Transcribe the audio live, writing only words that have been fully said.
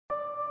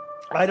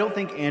I don't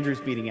think Andrew's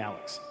beating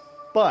Alex,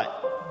 but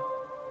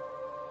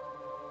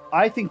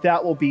I think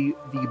that will be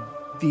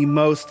the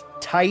most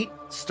tight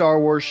Star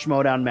Wars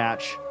Schmoedown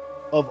match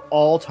of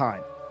all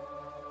time.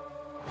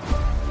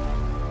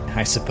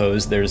 I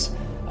suppose there's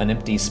an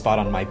empty spot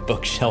on my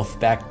bookshelf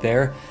back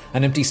there,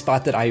 an empty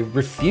spot that I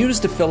refuse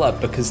to fill up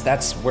because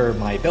that's where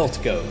my belt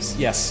goes.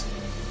 Yes,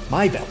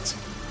 my belt.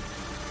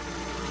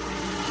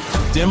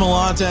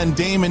 Dimolanta and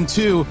Damon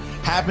 2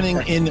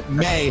 happening in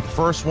May.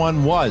 First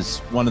one was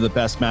one of the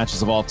best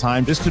matches of all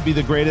time. This could be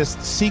the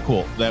greatest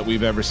sequel that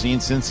we've ever seen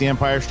since The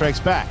Empire Strikes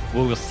Back.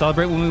 We'll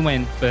celebrate when we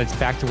win, but it's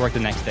back to work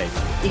the next day.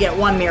 You get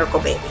one miracle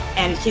baby,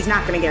 and he's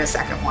not going to get a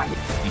second one.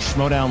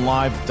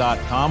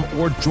 Schmoedownlive.com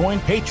or join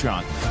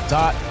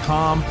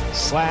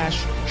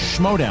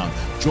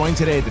patreon.com/Schmoedown. Join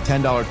today at the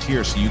 $10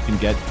 tier so you can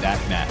get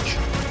that match.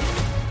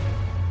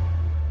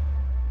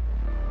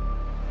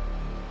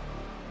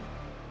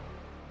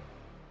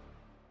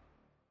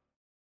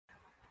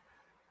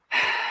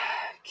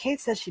 Kate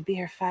said she'd be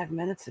here 5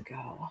 minutes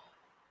ago.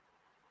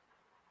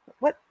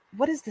 What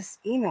is this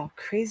email?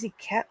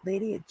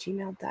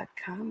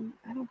 crazycatlady@gmail.com?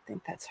 I don't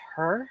think that's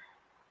her.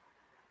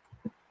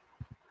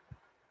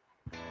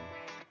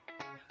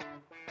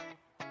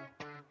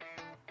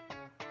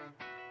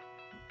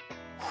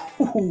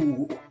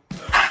 Ooh.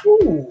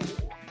 Ooh.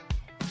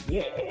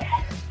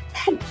 Yeah.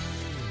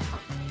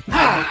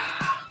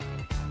 Ah.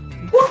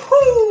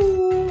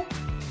 Woohoo!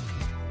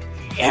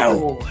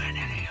 Yo.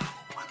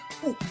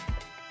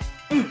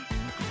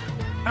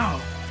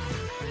 Oh.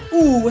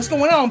 Ooh, what's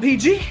going on,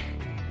 PG?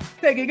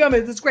 Peggy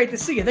Gummins, it's great to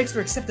see you. Thanks for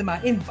accepting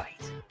my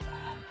invite.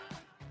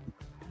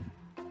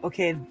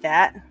 Okay,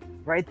 that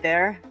right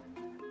there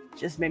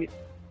just made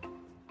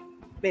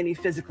me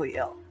physically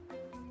ill.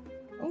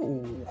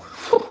 Ooh.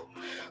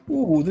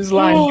 Ooh, this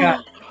line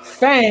got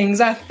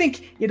fangs. I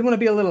think you'd want to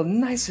be a little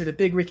nicer to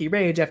Big Ricky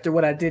Rage after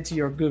what I did to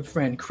your good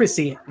friend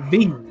Chrissy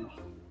V.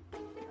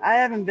 I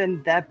haven't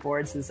been that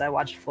bored since I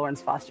watched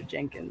Florence Foster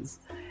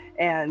Jenkins.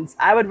 And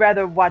I would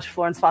rather watch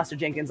Florence Foster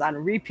Jenkins on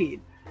repeat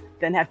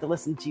than have to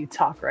listen to you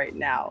talk right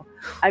now.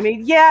 I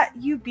mean, yeah,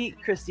 you beat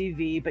Christy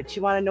V, but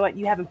you want to know what?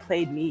 You haven't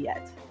played me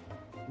yet.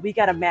 We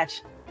got a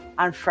match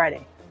on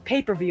Friday.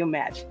 Pay-per-view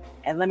match.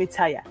 And let me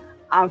tell you,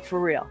 I'm for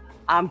real.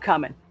 I'm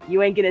coming.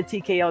 You ain't gonna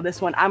TKO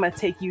this one. I'm gonna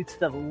take you to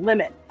the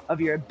limit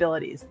of your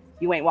abilities.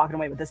 You ain't walking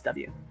away with this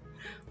W.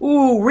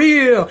 Ooh,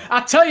 real.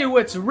 I'll tell you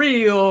what's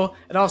real.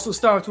 It also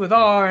starts with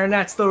R, and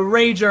that's the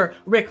Rager,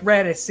 Rick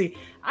Redis. See,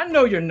 I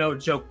know you're no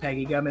joke,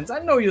 Peggy Gummins. I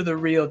know you're the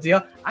real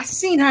deal. I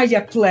seen how you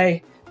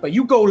play, but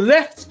you go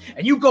left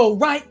and you go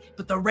right,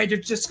 but the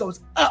Rager just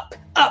goes up,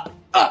 up,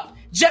 up.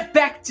 Jet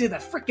back to the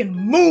freaking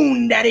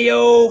moon,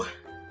 daddy-o.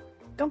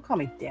 Don't call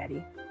me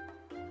daddy.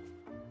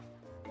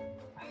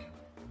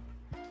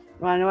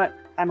 Well, you know what?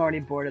 I'm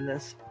already bored of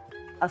this.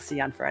 I'll see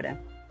you on Friday.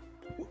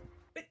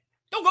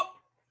 Don't go.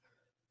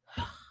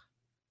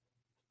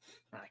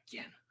 Not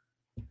again.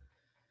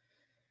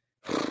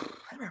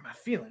 That hurt my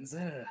feelings.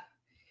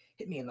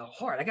 Hit me in the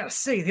heart. I gotta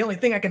say, the only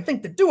thing I can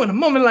think to do in a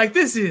moment like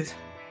this is...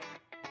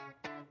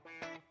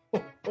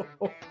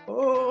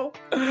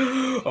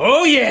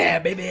 Oh yeah,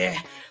 baby.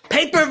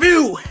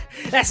 Pay-per-view.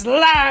 That's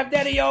live,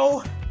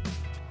 daddy-o.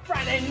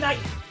 Friday night.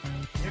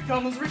 Here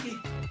comes Ricky.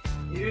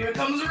 Here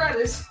comes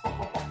Redis.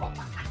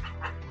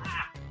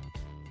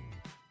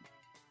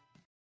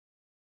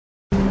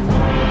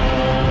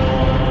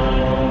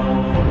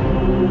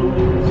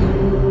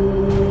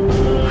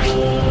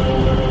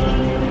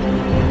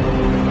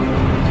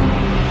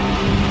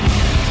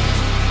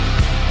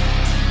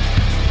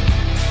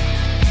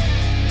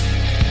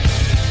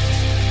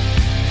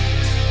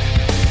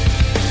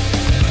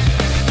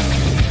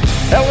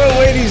 Hello,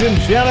 ladies and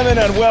gentlemen,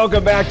 and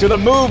welcome back to the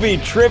Movie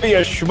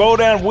Trivia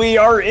Schmoedown. We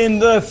are in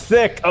the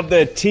thick of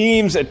the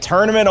teams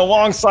tournament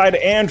alongside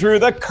Andrew,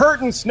 the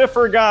curtain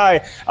sniffer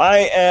guy.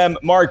 I am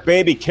Mark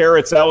Baby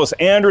Carrots Ellis.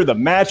 Andrew, the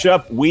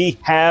matchup we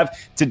have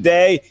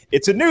today,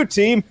 it's a new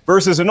team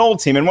versus an old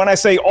team. And when I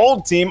say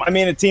old team, I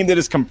mean a team that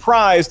is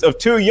comprised of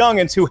two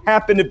youngins who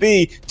happen to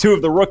be two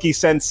of the rookie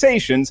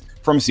sensations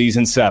from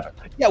Season 7.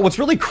 Yeah, what's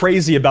really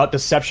crazy about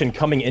Deception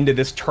coming into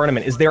this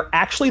tournament is they're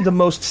actually the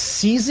most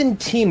seasoned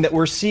team that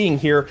we're seeing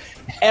here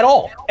at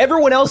all.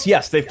 Everyone else,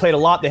 yes, they've played a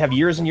lot. They have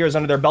years and years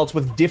under their belts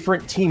with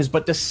different teams,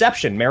 but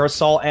Deception,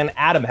 Marisol and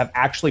Adam have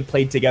actually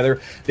played together.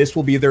 This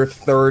will be their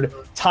third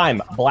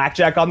time.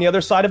 Blackjack on the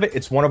other side of it,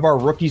 it's one of our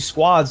rookie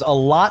squads. A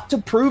lot to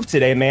prove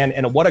today, man,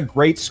 and what a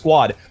great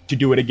squad to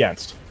do it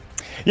against.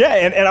 Yeah,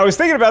 and I was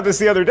thinking about this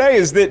the other day,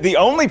 is that the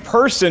only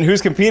person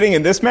who's competing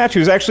in this match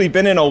who's actually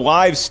been in a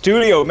live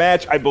studio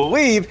match, I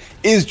believe,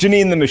 is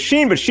Janine the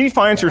Machine, but she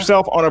finds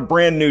herself on a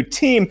brand new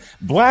team.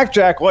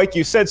 Blackjack, like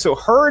you said, so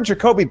her and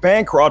Jacoby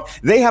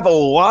Bancroft, they have a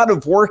lot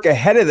of work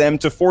ahead of them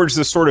to forge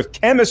the sort of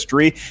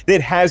chemistry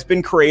that has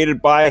been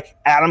created by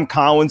Adam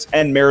Collins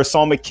and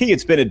Marisol McKee.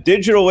 It's been a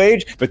digital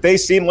age, but they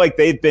seem like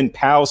they've been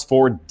pals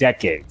for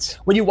decades.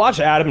 When you watch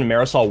Adam and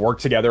Marisol work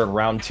together in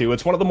round two,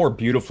 it's one of the more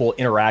beautiful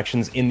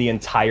interactions in the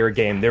entire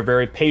game. They're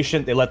very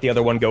patient. They let the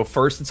other one go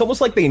first. It's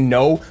almost like they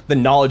know the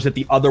knowledge that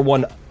the other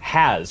one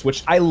has,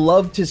 which I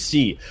love to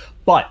see.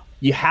 But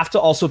you have to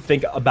also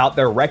think about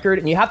their record,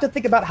 and you have to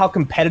think about how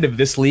competitive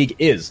this league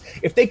is.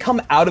 If they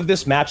come out of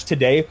this match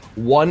today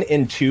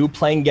 1-2,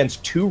 playing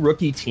against 2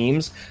 rookie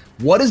teams,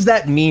 what does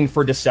that mean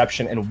for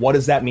Deception, and what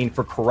does that mean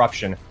for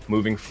Corruption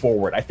moving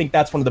forward? I think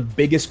that's one of the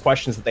biggest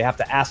questions that they have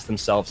to ask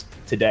themselves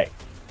today.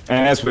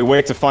 And as we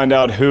wait to find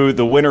out who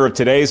the winner of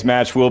today's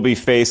match will be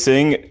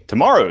facing,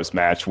 tomorrow's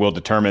match will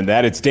determine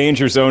that. It's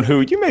Danger Zone,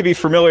 who you may be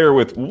familiar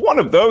with one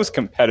of those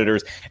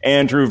competitors,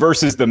 Andrew,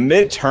 versus the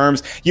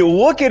midterms. You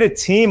look at a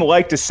team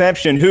like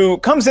Deception, who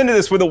comes into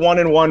this with a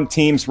 1-1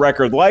 team's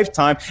record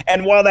lifetime.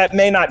 And while that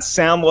may not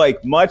sound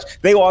like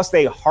much, they lost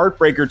a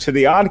heartbreaker to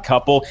the Odd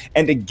Couple.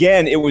 And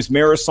again, it was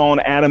Marisol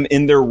and Adam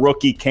in their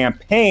rookie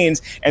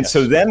campaigns. And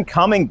so them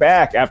coming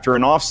back after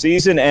an off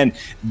season, and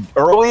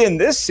early in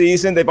this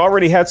season, they've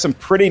already had some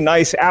pretty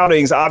nice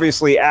outings.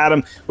 Obviously,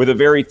 Adam with a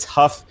very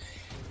tough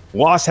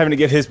loss, having to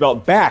give his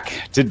belt back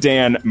to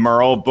Dan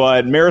Murrell.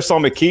 But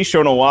Marisol McKee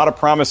showing a lot of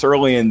promise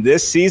early in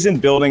this season,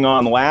 building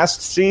on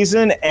last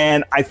season.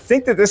 And I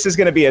think that this is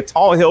going to be a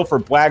tall hill for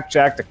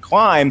Blackjack to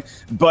climb.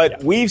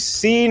 But we've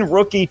seen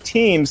rookie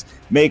teams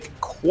make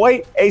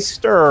quite a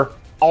stir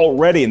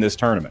already in this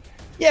tournament.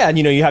 Yeah, and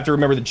you have to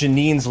remember that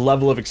Janine's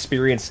level of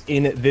experience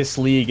in this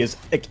league is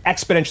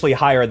exponentially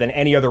higher than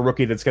any other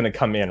rookie that's going to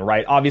come in,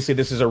 right? Obviously,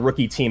 this is a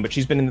rookie team, but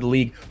she's been in the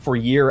league for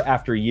year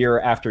after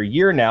year after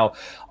year now.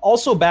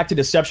 Also, back to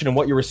Deception and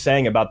what you were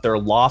saying about their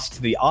loss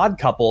to the Odd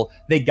Couple,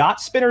 they got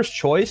Spinner's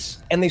Choice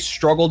and they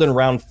struggled in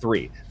round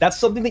 3. That's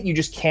something that you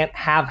just can't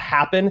have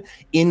happen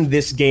in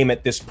this game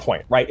at this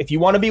point, right? If you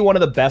want to be one of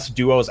the best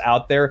duos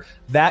out there,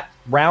 that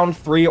round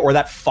 3 or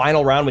that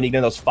final round when you get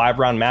in those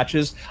 5-round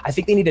matches, I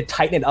think they need to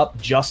tighten it up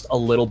just a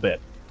little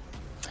bit.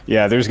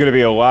 Yeah, there's going to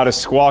be a lot of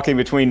squawking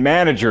between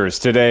managers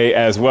today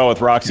as well with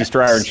Roxy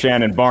Stryer and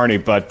Shannon Barney.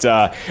 But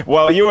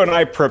while you and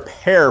I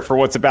prepare for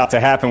what's about to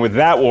happen with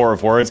that war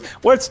of words,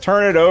 let's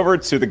turn it over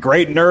to the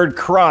Great Nerd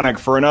Chronic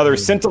for another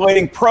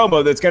scintillating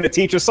promo that's going to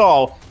teach us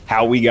all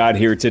how we got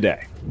here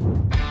today.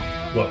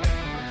 Look,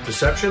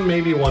 Deception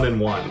may be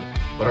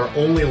 1-1, but our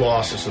only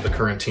loss is to the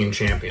current team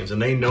champions, and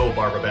they know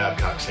Barbara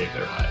Babcock saved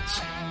their hides.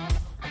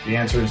 The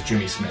answer is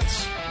Jimmy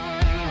Smits.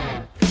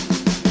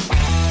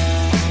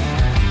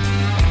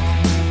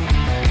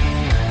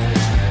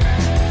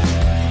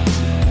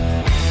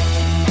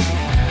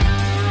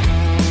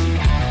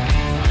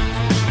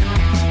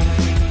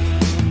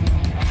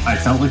 I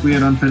felt like we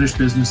had unfinished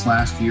business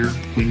last year.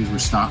 Things were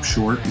stopped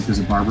short because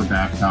of Barbara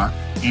Babcock.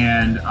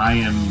 And I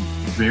am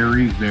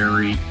very,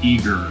 very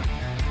eager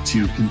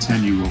to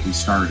continue what we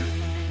started.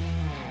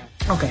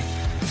 Okay,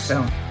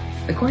 so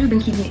the court has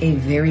been keeping a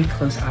very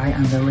close eye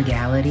on the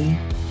legality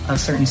of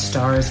certain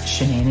stars'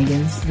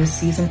 shenanigans this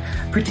season,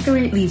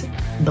 particularly these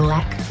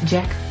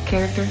Blackjack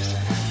characters.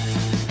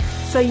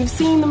 So you've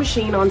seen the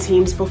machine on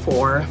teams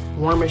before,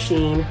 War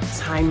Machine,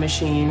 Time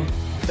Machine,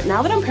 but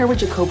now that I'm paired with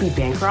Jacoby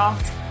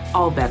Bancroft,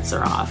 all bets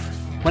are off.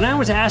 When I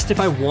was asked if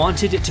I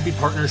wanted to be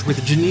partners with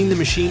Janine the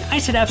Machine, I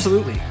said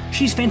absolutely.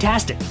 She's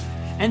fantastic.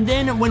 And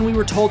then when we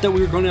were told that we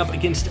were going up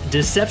against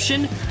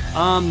Deception,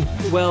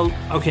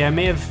 I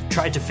may have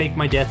tried to fake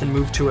my death and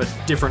move to a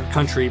different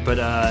country, but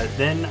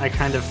then I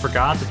kind of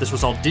forgot that this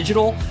was all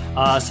digital,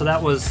 so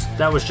that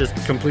was just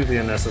completely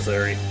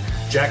unnecessary.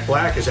 Jack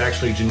Black is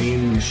actually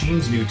Janine the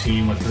Machine's new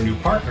team with her new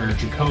partner,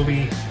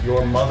 Jacoby,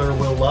 your mother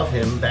will love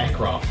him,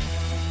 Bancroft.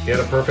 He had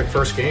a perfect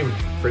first game.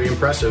 Pretty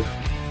impressive.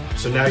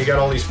 So now you got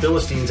all these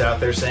Philistines out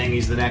there saying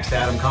he's the next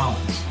Adam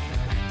Collins.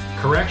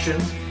 Correction,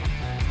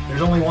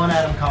 there's only one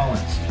Adam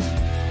Collins.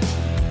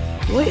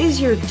 What is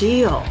your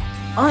deal?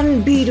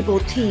 Unbeatable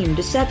team.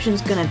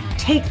 Deception's gonna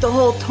take the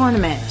whole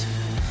tournament.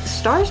 The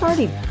Stars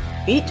already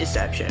beat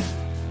Deception.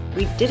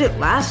 We did it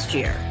last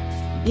year.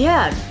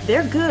 Yeah,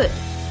 they're good.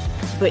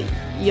 But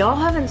y'all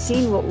haven't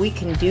seen what we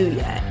can do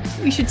yet.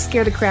 We should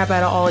scare the crap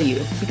out of all of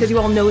you, because you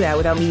all know that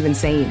without me even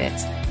saying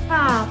it.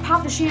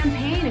 Pop the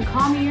champagne and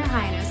call me your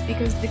highness,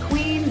 because the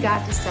queen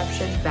got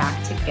Deception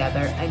back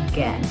together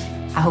again.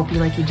 I hope you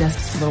like your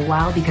justice a little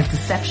while, because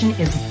Deception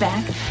is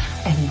back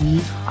and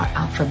we are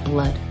out for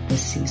blood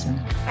this season.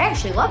 I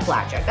actually love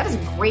Blackjack. That is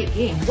a great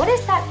game. What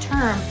is that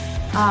term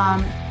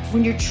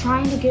when you're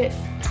trying to get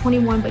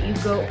 21 but you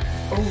go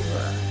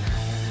over?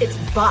 It's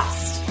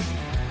bust,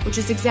 which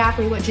is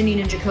exactly what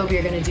Janine and Jacoby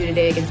are going to do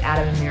today against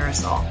Adam and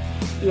Marisol.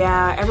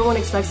 Yeah, everyone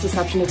expects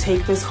Deception to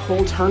take this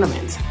whole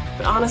tournament.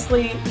 But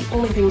honestly, the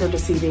only thing they're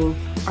deceiving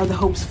are the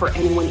hopes for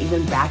anyone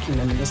even backing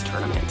them in this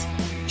tournament.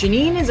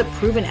 Janine is a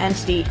proven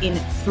entity in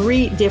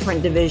 3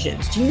 different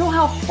divisions. Do you know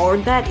how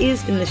hard that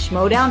is in the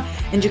Schmodown?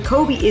 And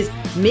Jacoby is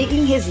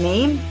making his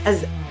name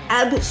as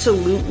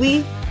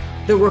absolutely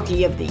the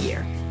Rookie of the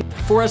Year.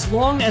 For as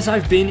long as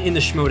I've been in the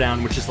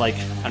Schmodown, which is like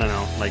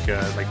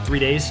 3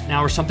 days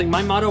now or something,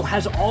 my motto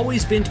has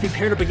always been to be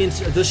paired up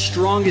against the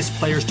strongest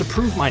players to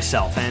prove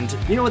myself. And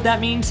you know what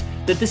that means?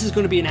 That this is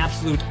going to be an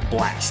absolute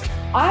blast.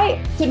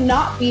 I could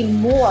not be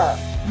more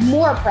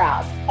more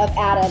proud of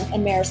Adam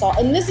and Marisol.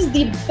 And this is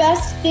the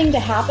best thing to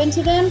happen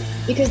to them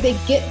because they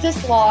get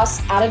this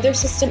loss out of their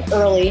system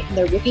early in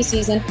their rookie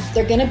season.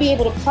 They're going to be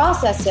able to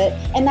process it,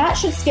 and that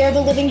should scare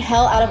the living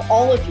hell out of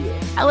all of you.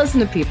 I listen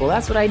to people.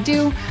 That's what I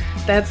do.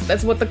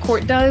 That's what the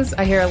court does.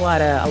 I hear a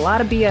lot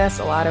of BS,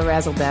 a lot of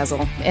razzle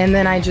dazzle, and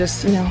then I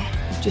just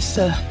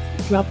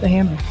drop the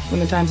hammer when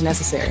the time's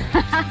necessary.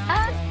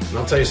 And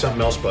I'll tell you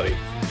something else, buddy.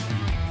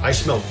 I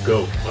smell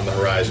goat on the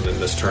horizon in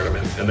this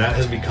tournament, and that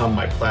has become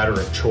my platter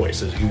of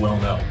choice, as you well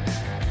know.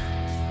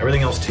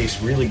 Everything else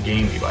tastes really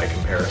gamey by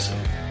comparison.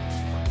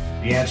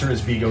 The answer is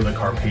Vigo the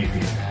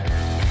Carpathian.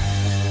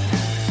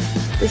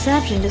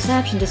 Deception,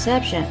 deception,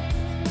 deception.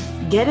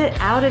 Get it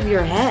out of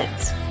your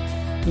heads.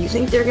 You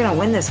think they're going to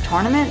win this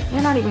tournament?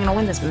 They're not even going to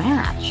win this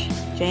match.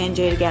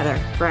 J&J together,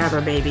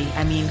 forever, baby.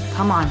 I mean,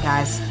 come on,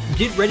 guys.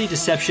 Get ready,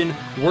 Deception.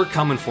 We're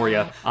coming for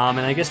you. And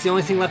I guess the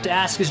only thing left to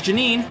ask is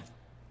Janine.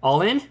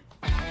 All in?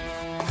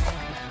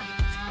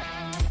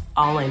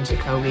 All in,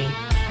 Jacoby.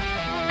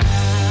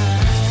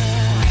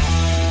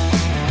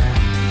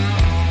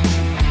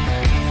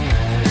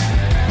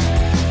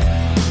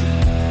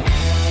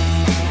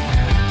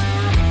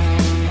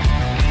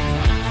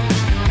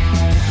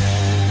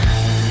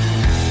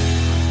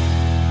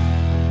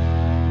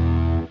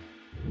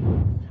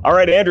 All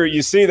right, Andrew,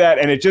 you see that,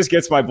 and it just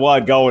gets my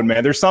blood going,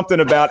 man. There's something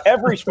about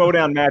every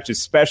Schmoedown match is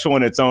special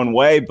in its own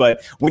way,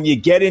 but when you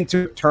get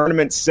into a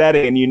tournament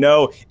setting and you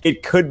know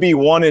it could be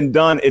one and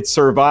done, it's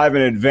survive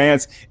and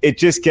advance, it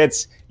just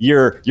gets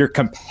your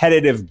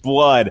competitive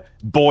blood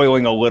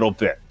boiling a little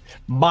bit.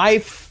 My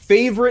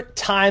favorite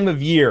time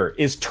of year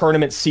is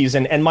tournament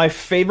season, and my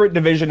favorite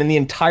division in the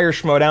entire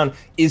Schmoedown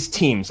is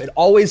teams. It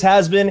always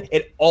has been.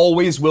 It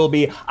always will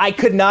be. I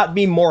could not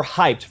be more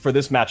hyped for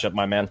this matchup,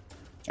 my man.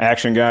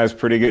 Action Guys,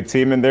 pretty good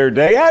team in their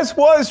day, as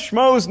was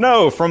Schmoes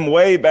Know from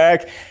way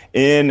back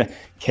in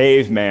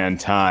caveman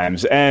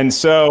times. And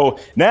so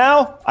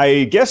now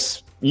I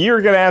guess you're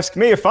going to ask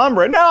me if I'm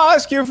ready. Now I'll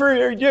ask you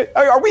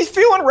are we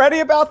feeling ready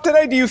about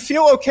today? Do you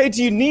feel okay?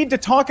 Do you need to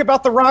talk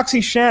about the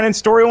Roxy Shannon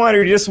storyline,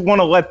 or do you just want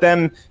to let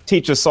them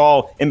teach us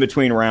all in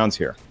between rounds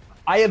here?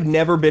 I have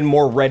never been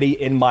more ready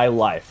in my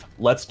life.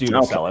 Let's do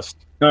this, Ellis.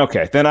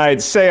 Okay, then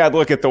I'd say I'd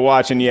look at the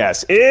watch, and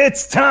yes,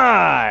 it's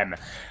time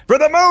for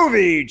the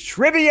movie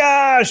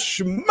Trivia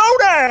Schmoedown.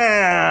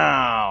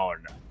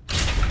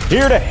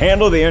 Here to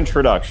handle the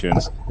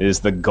introductions is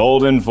the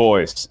golden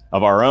voice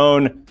of our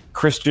own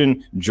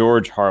Christian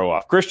George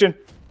Harloff. Christian,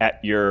 at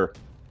your...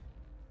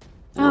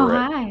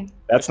 Hi.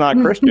 That's not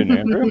Christian,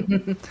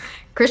 Andrew.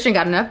 Christian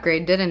got an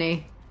upgrade, didn't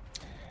he?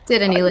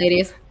 Didn't he,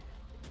 ladies?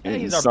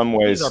 In some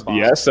ways,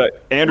 yes.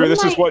 Andrew,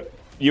 this is what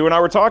you and I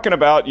were talking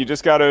about. You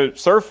just got to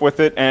surf with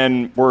it,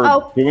 and we're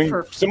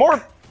doing some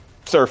more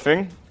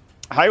surfing.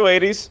 Hi,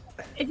 ladies.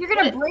 If you're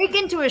going to break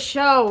into a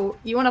show,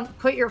 you want to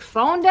put your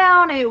phone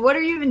down? Hey, what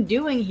are you even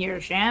doing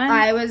here, Shannon?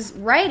 I was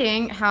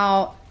writing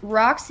how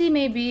Roxy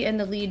may be in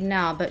the lead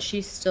now, but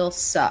she still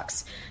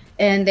sucks.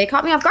 And they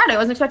caught me off guard. I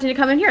wasn't expecting to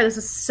come in here. This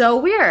is so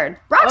weird.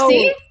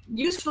 Roxy!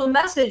 Useful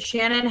message,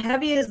 Shannon.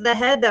 Heavy is the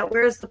head that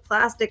wears the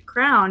plastic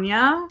crown,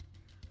 yeah?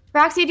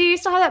 Roxy, do you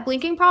still have that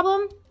blinking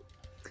problem?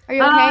 Are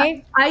you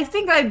okay? I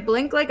think I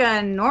blink like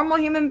a normal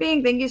human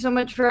being. Thank you so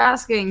much for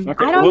asking.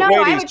 Okay. I don't know.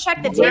 Ladies, I would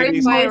check the tape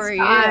if I were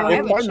you.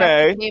 If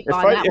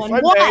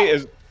I may,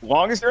 as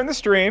long as you're in the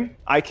stream,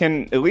 I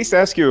can at least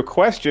ask you a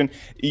question.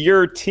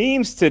 Your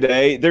teams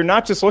today, they're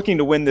not just looking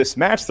to win this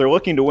match, they're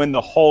looking to win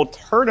the whole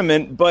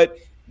tournament, but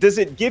does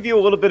it give you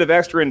a little bit of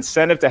extra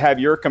incentive to have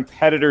your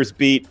competitors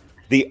beat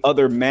the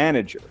other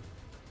manager?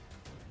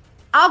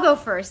 I'll go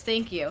first,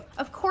 thank you.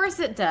 Of course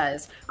it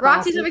does.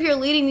 Roxy's over here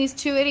leading these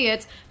two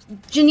idiots.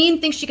 Janine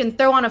thinks she can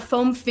throw on a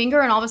foam finger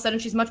and all of a sudden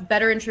she's much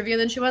better in trivia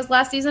than she was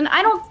last season.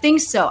 I don't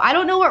think so. I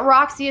don't know what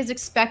Roxy is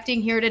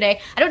expecting here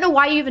today. I don't know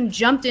why you even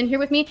jumped in here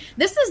with me.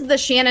 This is the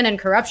Shannon and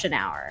Corruption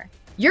Hour.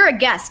 You're a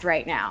guest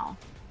right now.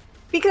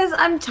 Because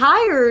I'm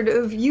tired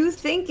of you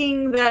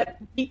thinking that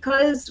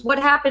because what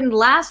happened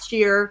last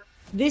year,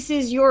 this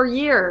is your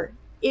year.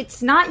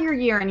 It's not your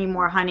year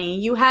anymore, honey.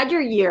 You had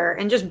your year,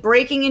 and just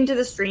breaking into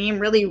the stream,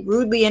 really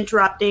rudely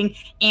interrupting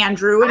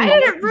Andrew. And I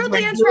didn't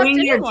rudely interrupt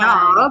anyone. Your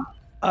job.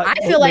 I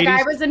feel like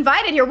I was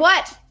invited here.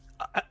 What?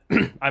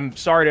 I'm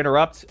sorry to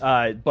interrupt,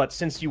 but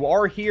since you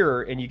are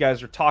here and you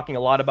guys are talking a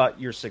lot about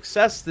your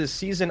success this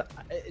season,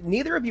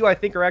 neither of you, I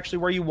think, are actually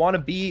where you want to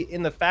be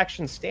in the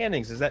faction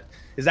standings. Is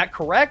that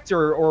correct,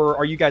 or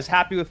are you guys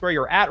happy with where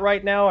you're at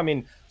right now? I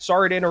mean,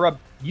 sorry to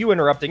interrupt you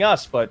interrupting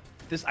us, but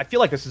I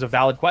feel like this is a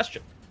valid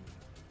question.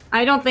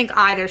 I don't think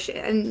either,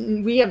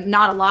 and we have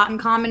not a lot in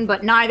common,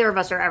 but neither of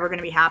us are ever going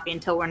to be happy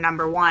until we're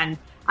number one.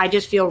 I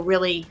just feel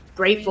really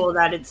grateful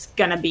that it's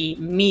going to be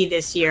me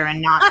this year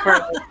and not her,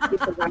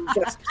 because I'm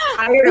just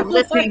tired of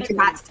listening to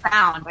that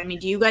sound. I mean,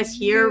 do you guys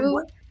hear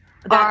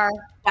that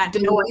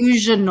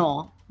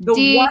delusional?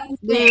 The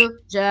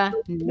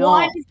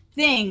one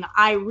thing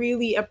I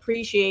really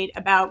appreciate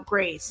about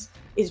Grace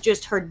is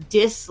just her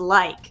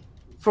dislike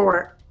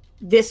for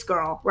this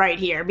girl right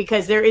here,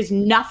 because there is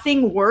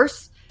nothing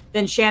worse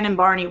than Shannon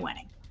Barney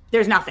winning.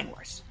 There's nothing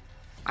worse.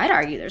 I'd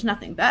argue there's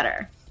nothing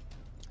better.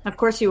 Of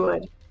course you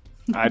would.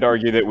 I'd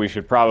argue that we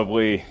should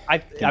probably.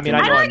 I'd argue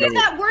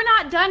that we're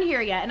not done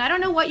here yet, and I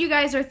don't know what you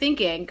guys are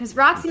thinking, because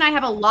Roxy and I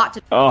have a lot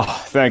to. Oh,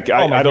 thank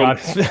God! I don't.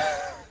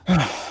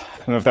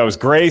 I don't know if that was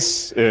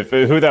Grace,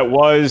 who that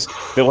was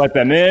that let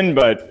them in,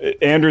 but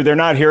Andrew, they're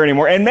not here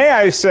anymore. And may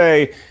I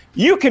say,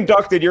 you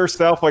conducted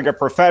yourself like a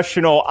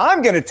professional.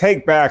 I'm going to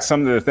take back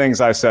some of the things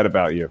I said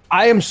about you.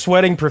 I am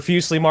sweating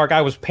profusely, Mark.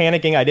 I was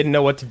panicking. I didn't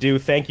know what to do.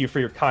 Thank you for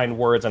your kind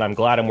words, and I'm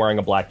glad I'm wearing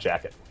a black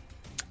jacket.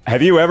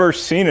 Have you ever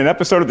seen an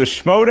episode of the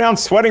Schmodown?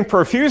 Sweating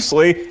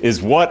profusely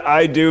is what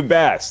I do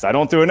best. I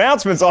don't do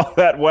announcements all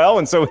that well,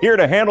 and so here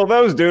to handle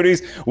those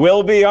duties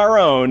will be our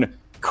own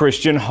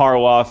Christian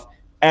Harloff.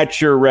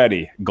 At your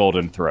ready,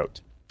 Golden Throat.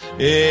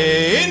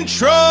 Introducing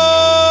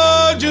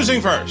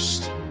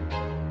first,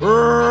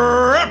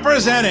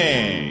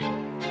 representing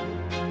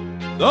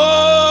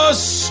the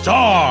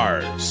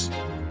Stars,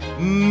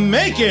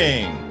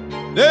 making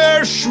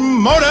their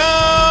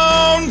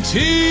Schmodown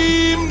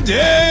team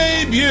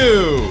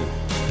debut.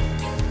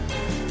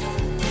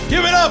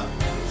 Give it up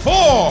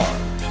for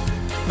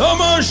the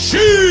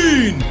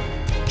Machine,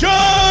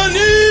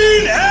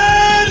 Janine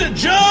and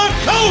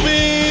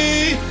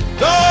Jacoby,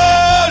 the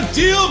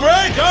Deal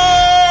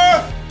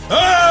Breaker,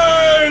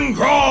 Bancroft.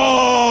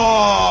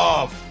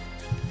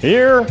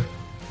 Here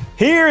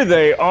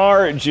they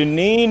are,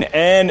 Janine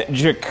and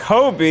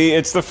Jacoby.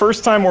 It's the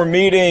first time we're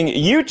meeting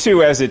you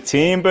two as a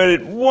team,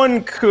 but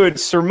one could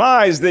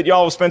surmise that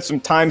y'all have spent some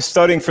time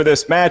studying for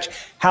this match.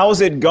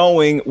 How's it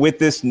going with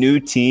this new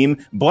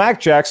team?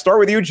 Blackjack, start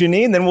with you,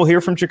 Janine, then we'll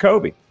hear from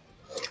Jacoby.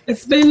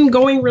 It's been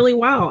going really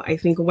well. I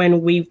think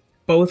when we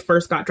both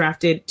first got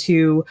drafted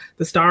to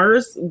the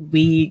Stars,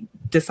 we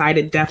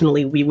decided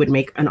definitely we would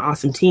make an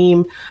awesome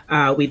team.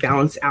 We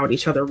balance out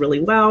each other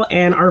really well,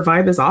 and our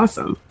vibe is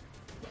awesome.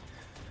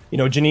 You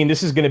know, Janine,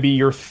 this is going to be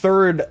your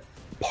third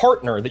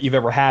partner that you've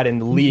ever had in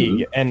the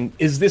league. And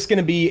is this going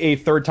to be a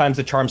third time's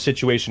the charm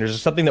situation? Or is there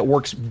something that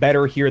works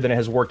better here than it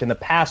has worked in the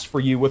past for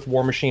you with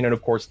War Machine and,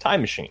 of course,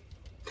 Time Machine?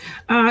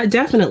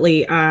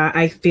 Definitely.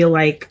 I feel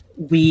like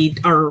we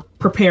are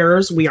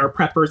preparers. We are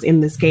preppers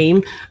in this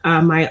game.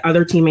 My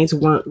other teammates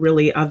weren't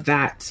really of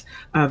that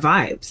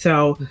vibe.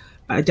 So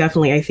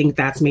definitely, I think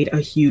that's made a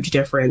huge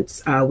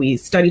difference. We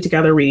study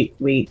together.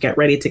 We get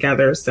ready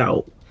together.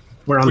 So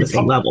we're on the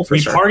same level for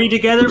sure. We party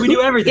together. We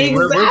do everything.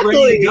 Exactly.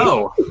 We're ready to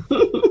go.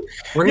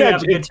 We're going to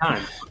have a good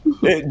time.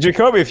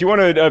 Jacoby, if you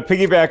want to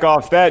piggyback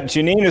off that,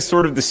 Janine is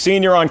sort of the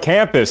senior on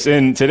campus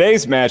in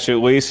today's match, at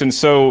least. And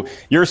so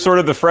you're sort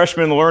of the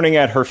freshman learning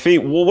at her feet.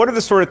 Well, what are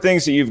the sort of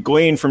things that you've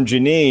gleaned from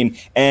Janine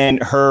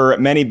and her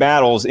many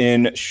battles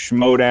in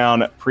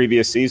Schmodown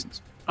previous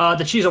seasons?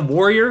 That she's a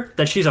warrior,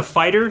 that she's a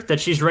fighter, that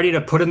she's ready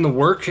to put in the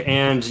work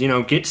and,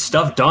 get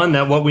stuff done,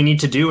 that what we need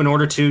to do in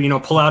order to,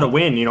 pull out a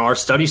win. Our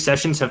study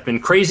sessions have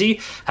been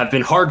crazy, have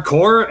been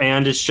hardcore,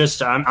 and it's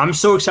just, I'm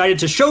so excited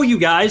to show you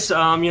guys,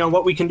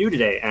 what we can do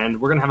today,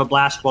 and we're going to have a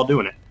blast while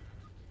doing it.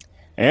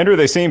 Andrew,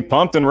 they seem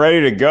pumped and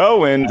ready to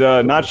go and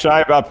not shy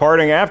about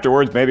partying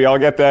afterwards. Maybe I'll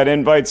get that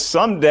invite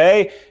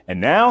someday.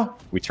 And now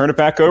we turn it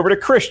back over to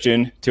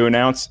Christian to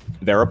announce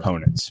their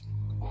opponents.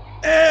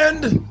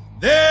 And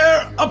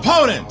their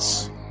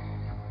opponents,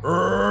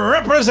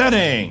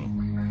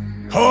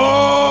 representing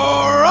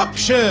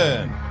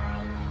Corruption,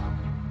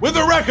 with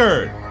a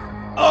record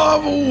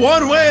of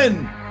 1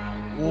 win,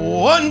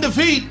 1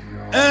 defeat,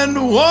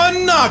 and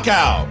 1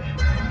 knockout,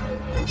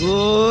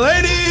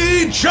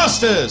 Lady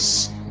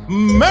Justice,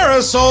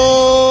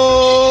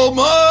 Marisol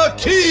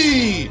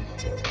McKee,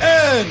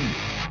 and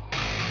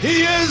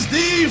he is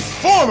the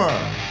former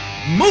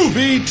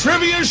Movie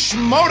Trivia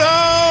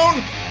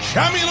Schmodown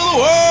Champion of the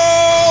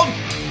World,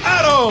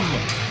 Adam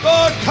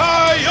the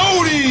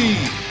Coyote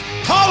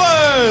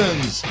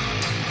Collins.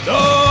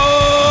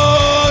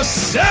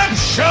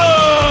 Deception!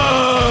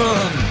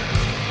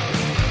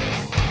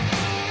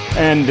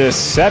 And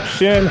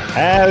Deception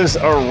has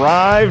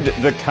arrived.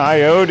 The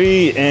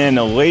Coyote and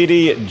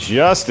Lady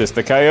Justice.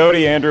 The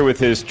Coyote, Andrew, with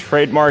his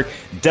trademark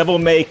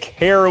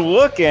devil-may-care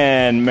look,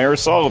 and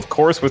Marisol, of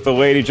course, with the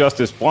Lady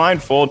Justice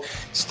blindfold.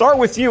 Start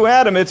with you,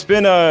 Adam. It's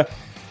been a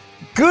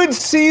good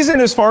season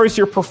as far as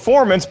your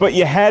performance, but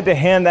you had to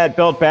hand that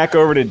belt back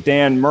over to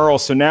Dan Murrell.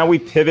 So now we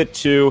pivot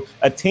to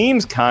a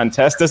teams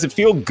contest. Does it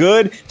feel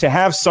good to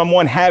have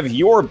someone have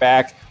your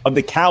back of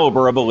the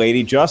caliber of a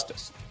Lady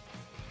Justice?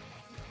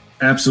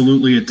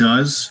 Absolutely it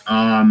does.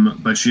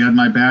 But she had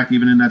my back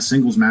even in that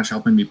singles match,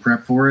 helping me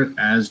prep for it,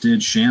 as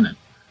did Shannon.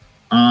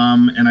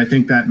 And I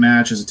think that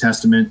match is a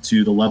testament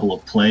to the level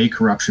of play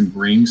Corruption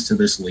brings to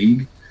this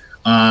league.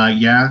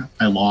 Yeah,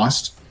 I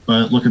lost,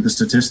 but look at the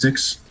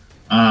statistics.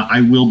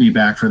 I will be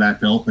back for that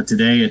belt, but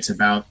today it's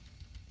about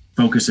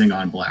focusing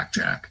on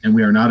Blackjack, and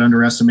we are not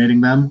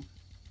underestimating them.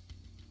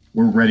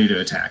 We're ready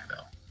to attack,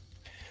 though.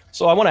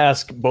 So I want to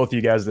ask both of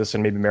you guys this,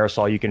 and maybe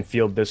Marisol, you can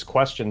field this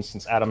question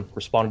since Adam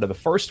responded to the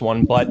first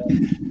one, but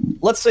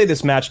let's say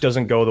this match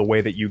doesn't go the way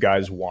that you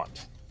guys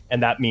want,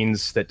 and that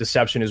means that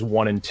Deception is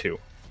 1-2.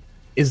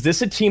 Is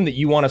this a team that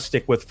you want to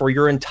stick with for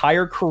your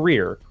entire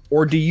career,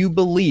 Or do you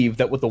believe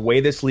that with the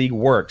way this league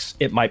works,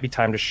 it might be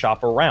time to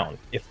shop around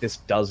if this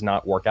does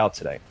not work out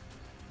today?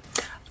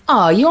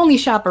 Oh, you only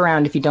shop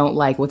around if you don't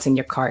like what's in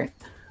your cart.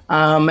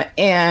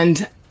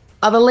 And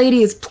the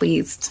lady is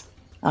pleased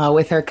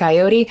with her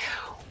Coyote.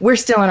 We're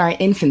still in our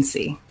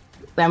infancy.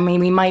 I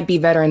mean, we might be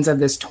veterans of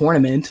this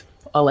tournament,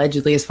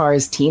 allegedly, as far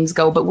as teams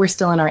go, but we're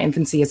still in our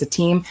infancy as a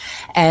team.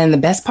 And the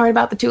best part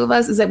about the two of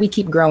us is that we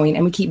keep growing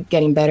and we keep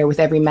getting better with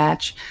every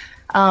match.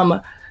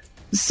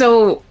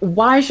 So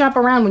why shop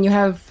around when you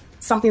have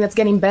something that's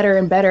getting better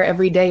and better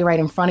every day right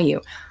in front of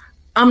you?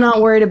 I'm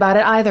not worried about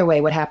it either way,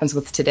 what happens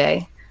with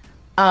today.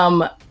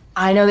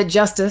 I know that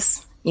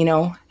Justice,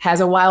 has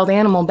a wild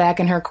animal back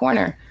in her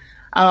corner.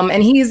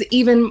 And he's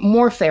even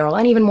more feral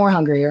and even more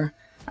hungrier.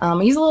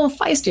 He's a little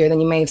feistier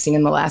than you may have seen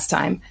him the last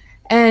time.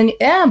 And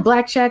yeah,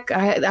 Blackjack,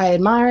 I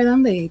admire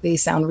them. They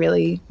sound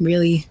really,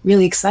 really,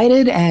 really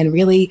excited and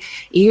really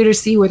eager to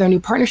see where their new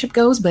partnership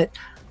goes. But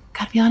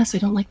gotta be honest, I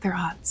don't like their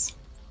odds.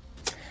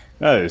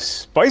 That is a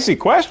spicy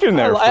question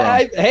there.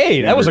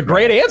 Hey, that was a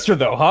great answer,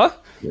 though, huh?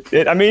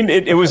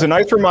 It was a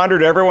nice reminder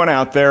to everyone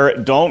out there,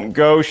 don't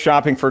go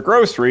shopping for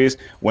groceries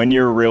when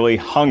you're really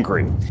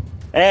hungry.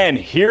 And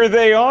here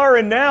they are,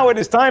 and now it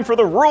is time for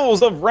the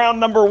rules of round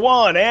number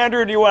 1.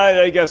 Andrew,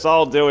 I guess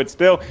I'll do it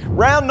still.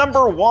 Round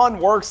number 1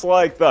 works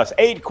like thus.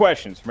 8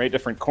 questions from 8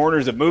 different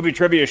corners of Movie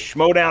Trivia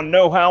Schmoedown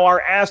know-how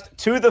are asked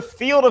to the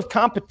field of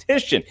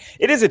competition.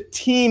 It is a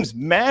team's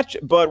match,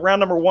 but round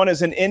number 1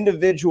 is an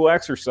individual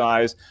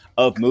exercise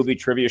of Movie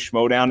Trivia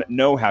Schmoedown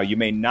know-how. You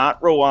may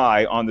not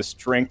rely on the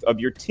strength of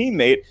your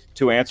teammate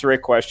to answer a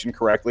question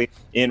correctly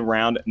in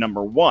round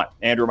number 1.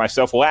 Andrew and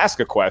myself will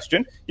ask a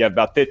question. You have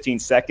about 15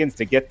 seconds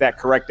to get that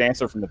correct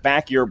answer from the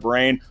back of your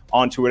brain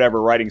onto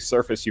whatever writing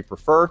surface you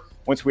prefer.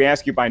 Once we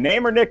ask you by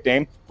name or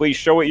nickname, please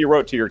show what you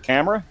wrote to your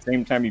camera at the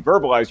same time you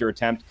verbalize your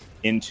attempt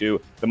into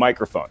the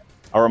microphone.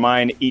 I'll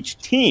remind each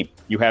team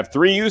you have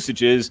 3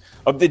 usages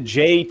of the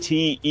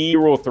JTE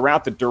rule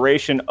throughout the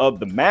duration of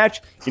the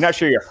match. You're not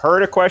sure you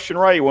heard a question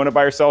right, you want to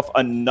buy yourself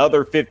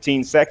another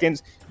 15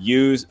 seconds,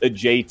 use a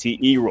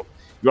JTE rule.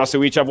 You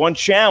also each have 1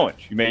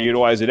 challenge you may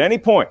utilize at any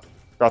point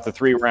throughout the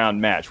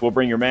 3-round match. We'll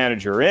bring your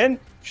manager in.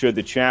 Should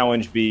the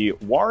challenge be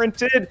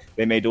warranted,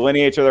 they may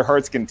delineate to their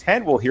heart's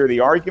content. We'll hear the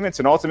arguments,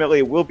 and ultimately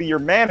it will be your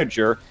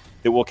manager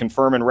that will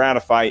confirm and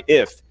ratify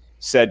if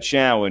said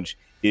challenge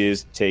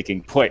is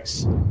taking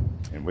place.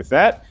 And with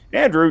that,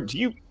 Andrew, do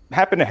you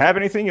happen to have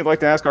anything you'd like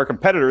to ask our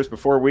competitors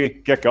before we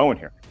get going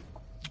here?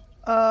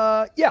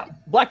 Yeah.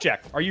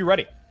 Blackjack, are you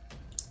ready?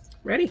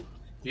 Ready.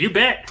 You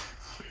bet.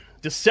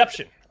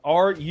 Deception,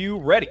 are you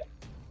ready?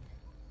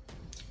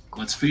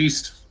 Let's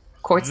feast.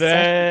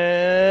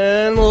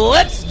 Then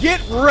let's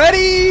get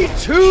ready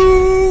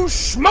to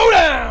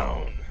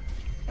Schmoedown!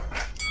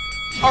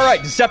 All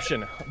right,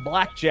 Deception,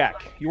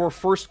 Blackjack, your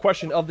first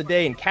question of the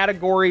day in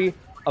category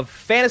of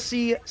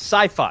fantasy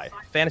sci-fi.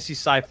 Fantasy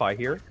sci-fi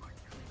here.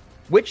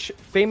 Which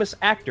famous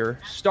actor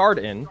starred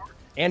in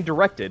and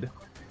directed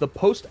the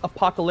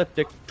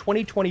post-apocalyptic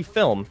 2020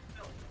 film,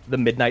 The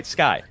Midnight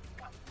Sky?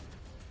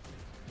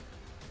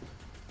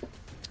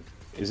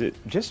 Is it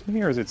just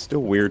me, or is it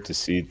still weird to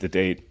see the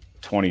date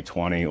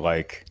 2020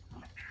 like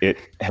it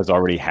has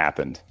already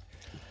happened?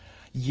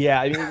 Yeah,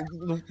 I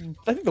mean,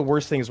 I think the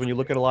worst thing is when you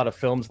look at a lot of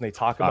films and they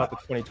talk about the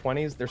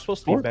 2020s, they're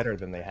supposed to be better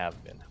than they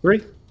have been.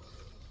 3,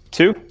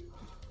 2,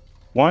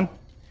 1.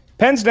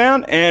 Pens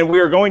down, and we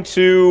are going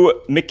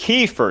to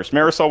McKee first.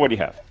 Marisol, what do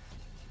you have?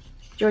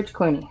 George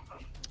Clooney.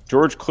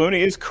 George Clooney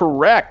is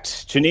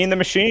correct. Janine the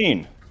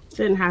Machine.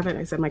 Didn't have it.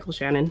 I said Michael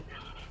Shannon.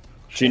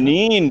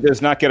 Janine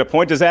does not get a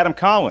point. Does Adam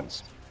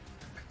Collins?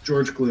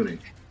 George Clooney.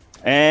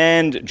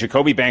 And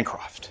Jacoby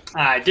Bancroft.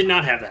 I did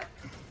not have that.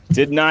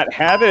 Did not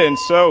have it, and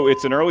so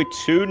it's an early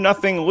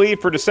 2-0 lead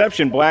for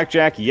Deception.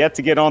 Blackjack yet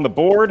to get on the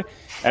board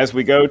as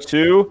we go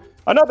to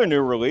another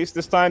new release,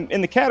 this time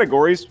in the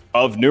categories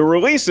of new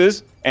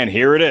releases, and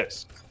here it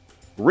is.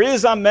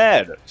 Riz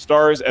Ahmed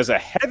stars as a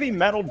heavy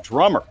metal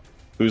drummer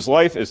whose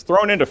life is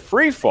thrown into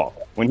freefall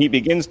when he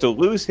begins to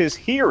lose his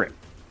hearing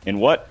in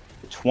what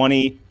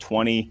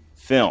 2020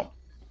 film?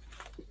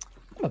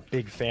 I'm a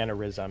big fan of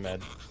Riz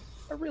Ahmed.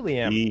 I really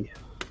am. He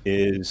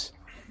is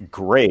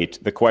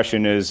great. The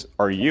question is,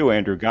 are you,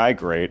 Andrew Guy,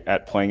 great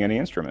at playing any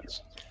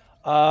instruments?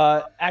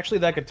 Actually,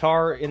 that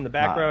guitar in the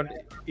background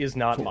is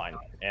not mine,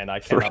 and I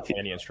cannot play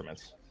any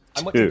instruments.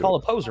 I'm what you call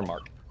a poser,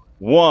 Mark.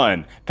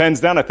 1. Pens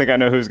down. I think I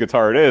know whose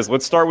guitar it is.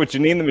 Let's start with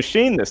Janine the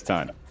Machine this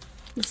time.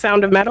 The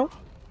Sound of Metal.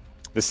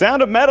 The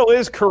Sound of Metal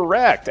is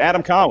correct.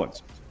 Adam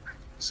Collins.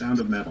 Sound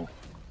of Metal.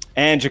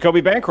 And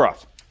Jacoby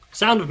Bancroft.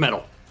 Sound of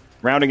Metal.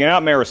 Rounding it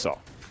out, Marisol.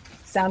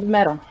 Sound of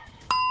Metal.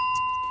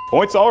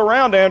 Points all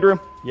around, Andrew.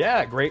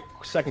 Yeah, great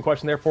second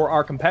question there for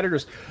our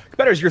competitors.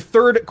 Competitors, your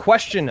third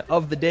question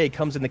of the day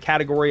comes in the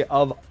category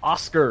of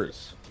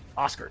Oscars.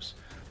 Oscars.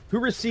 Who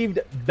received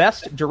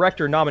Best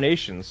Director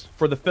nominations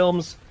for the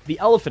films The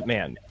Elephant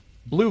Man,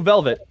 Blue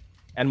Velvet,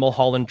 and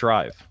Mulholland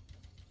Drive?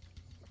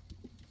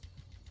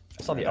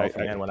 I saw The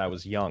Elephant Man when I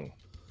was young.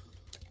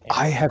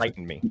 I have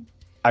frightened me.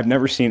 I've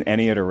never seen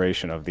any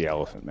iteration of The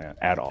Elephant Man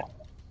at all.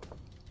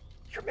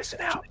 You're missing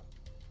out.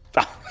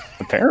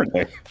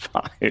 Apparently.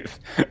 5,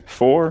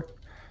 4,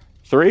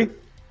 3,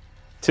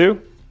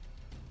 2,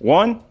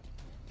 1.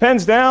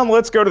 Pens down.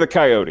 Let's go to the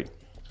Coyote.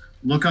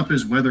 Look up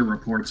his weather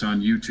reports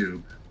on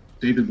YouTube.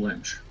 David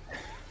Lynch.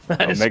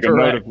 I'll make a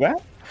note of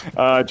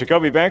that.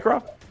 Jacoby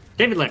Bancroft.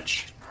 David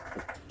Lynch.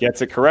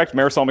 Gets it correct.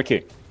 Marisol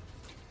McKee.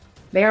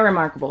 They are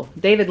remarkable.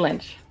 David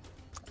Lynch.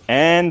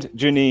 And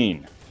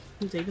Janine.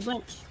 David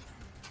Lynch.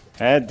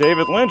 And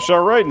David Lynch.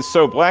 All right. And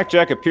so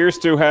Blackjack appears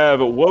to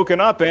have woken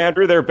up,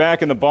 Andrew. They're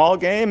back in the ball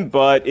game,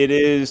 but it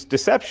is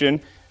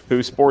Deception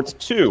who sports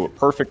 2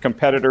 perfect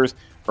competitors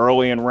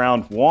early in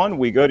round 1.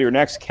 We go to your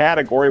next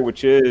category,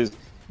 which is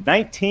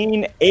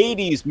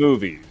 1980s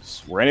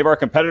movies. Were any of our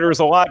competitors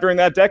alive during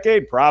that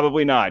decade?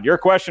 Probably not. Your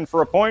question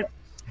for a point.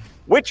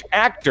 Which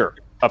actor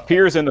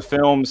appears in the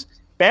films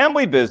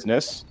Family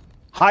Business,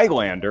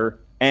 Highlander,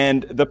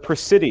 and The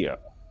Presidio?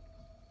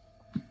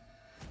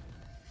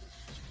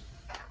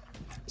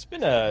 It's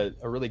been a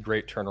really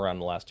great turnaround in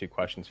the last 2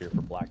 questions here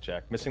for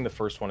Blackjack. Missing the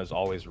first one is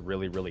always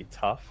really, really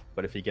tough,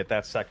 but if you get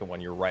that second one,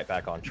 you're right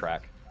back on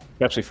track.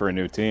 Especially for a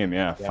new team,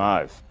 yeah.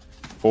 5,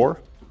 4,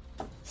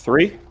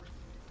 3,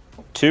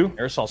 2.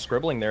 Marisol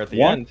scribbling there at the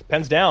 1. end.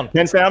 Pens down.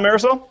 Pens down,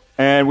 Marisol.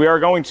 And we are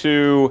going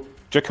to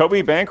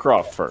Jacoby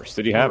Bancroft first.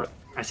 Did you have it?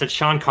 I said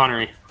Sean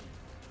Connery.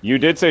 You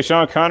did say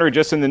Sean Connery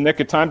just in the nick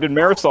of time. Did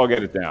Marisol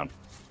get it down?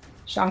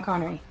 Sean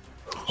Connery.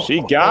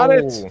 She got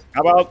it.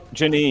 How about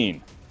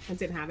Janine? I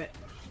didn't have it.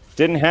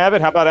 Didn't have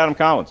it. How about Adam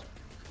Collins?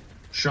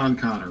 Sean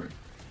Connery.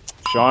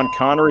 Sean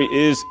Connery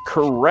is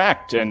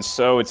correct. And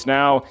so it's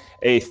now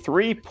a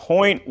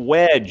 3-point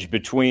wedge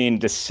between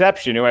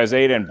Deception, who has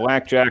 8, and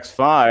Blackjack's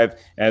 5,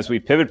 as we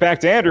pivot back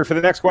to Andrew for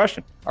the next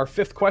question. Our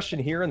 5th question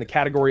here in the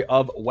category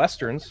of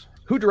Westerns.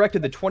 Who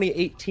directed the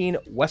 2018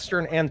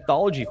 Western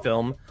anthology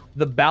film,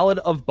 The Ballad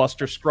of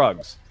Buster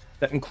Scruggs,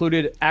 that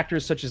included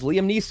actors such as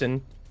Liam Neeson,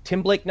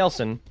 Tim Blake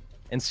Nelson,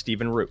 and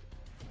Stephen Root?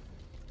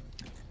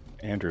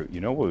 Andrew, you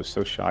know what was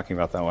so shocking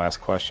about that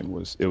last question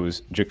was it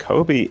was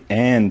Jacoby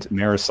and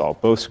Marisol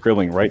both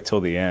scribbling right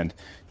till the end.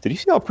 Did you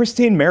see how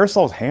pristine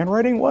Marisol's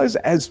handwriting was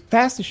as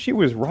fast as she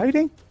was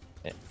writing?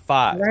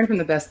 5. Learn from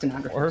the best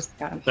stenographers.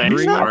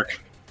 Thanks,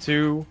 Mark.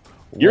 2.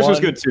 Yours 1. was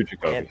good too,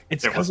 Jacoby. And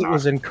it's because it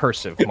was in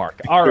cursive,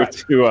 Mark. All right.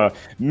 To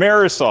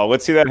Marisol,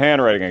 let's see that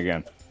handwriting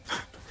again.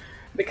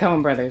 The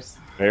Coen brothers.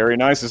 Very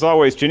nice as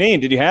always. Janine,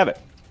 did you have it?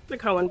 The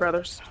Coen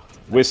brothers.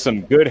 With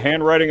some good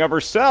handwriting of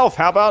herself.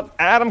 How about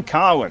Adam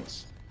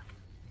Collins?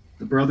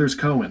 The brothers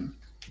Coen.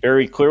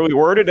 Very clearly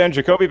worded. And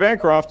Jacoby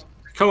Bancroft?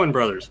 Coen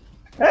brothers.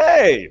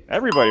 Hey,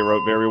 everybody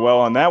wrote very well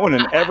on that one.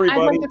 And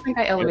everybody... I'd like to think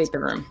I elevate the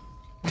room.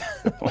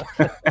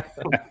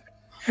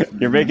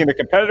 You're making the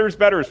competitors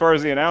better as far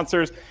as the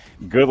announcers.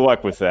 Good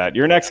luck with that.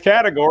 Your next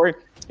category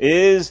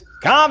is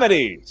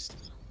comedies.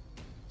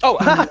 Oh,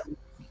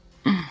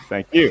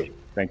 Thank you.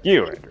 Thank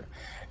you, Andrew.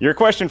 Your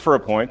question for a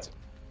point.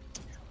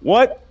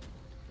 What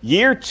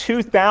year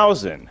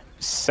 2000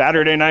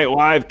 Saturday Night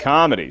Live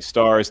comedy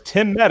stars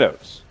Tim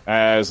Meadows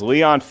as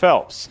Leon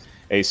Phelps,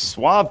 a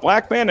suave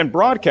black man and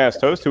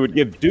broadcast host who would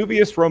give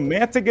dubious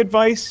romantic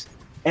advice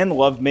and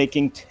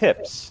lovemaking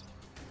tips?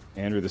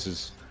 Andrew, this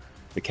is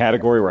the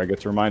category where I get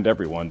to remind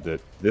everyone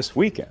that this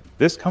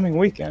coming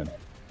weekend,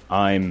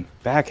 I'm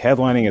back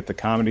headlining at the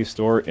Comedy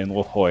Store in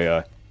La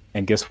Jolla.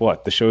 And guess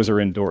what? The shows are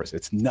indoors.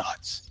 It's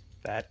nuts.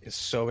 that is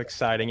so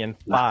exciting. In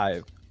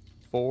 5,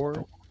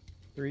 4,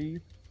 3,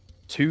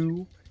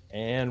 2,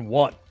 and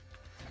 1.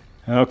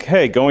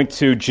 Okay, going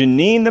to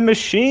Janine the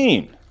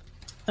Machine.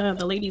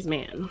 The Ladies'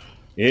 Man.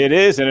 It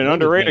is, and an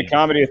underrated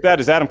comedy at that.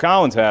 Does Adam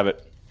Collins have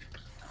it?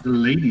 The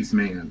Ladies'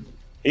 Man.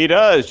 He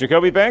does.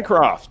 Jacoby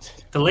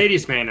Bancroft. The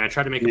Ladies' Man. I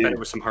tried to make it better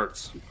with some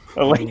hearts.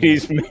 The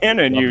Ladies' Man,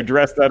 and you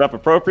dressed that up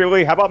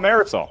appropriately. How about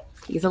Marisol?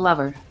 He's a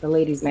lover. The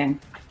Ladies' Man.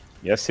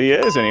 Yes, he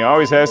is, and he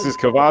always has his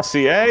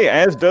Cavassier,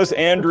 as does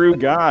Andrew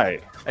Guy.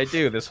 I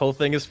do. This whole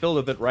thing is filled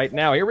with it right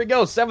now. Here we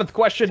go. 7th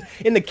question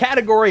in the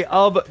category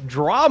of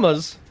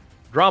dramas.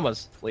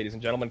 Dramas, ladies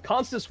and gentlemen.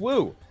 Constance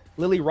Wu,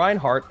 Lily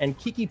Reinhart, and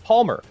Keke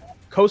Palmer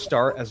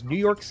co-star as New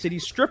York City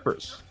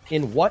strippers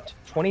in what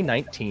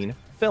 2019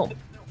 film?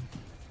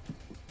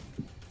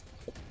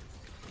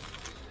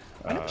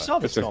 I never saw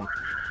this film.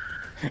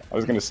 I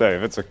was going to say,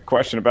 if it's a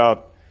question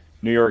about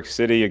New York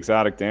City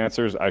exotic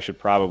dancers, I should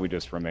probably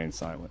just remain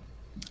silent.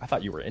 I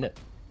thought you were in it.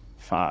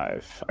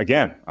 5.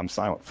 Again, I'm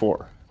silent.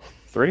 4,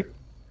 3,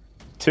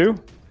 2,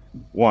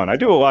 1. I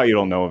do a lot you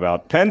don't know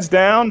about. Pens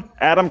down,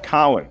 Adam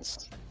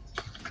Collins.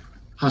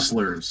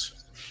 Hustlers.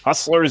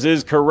 Hustlers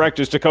is correct.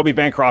 Does Jacoby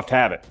Bancroft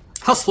have it?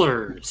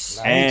 Hustlers.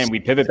 And we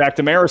pivot back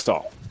to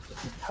Marisol.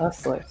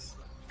 Hustlers.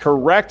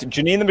 Correct.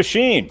 Janine the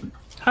Machine.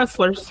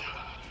 Hustlers.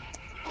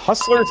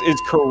 Hustlers is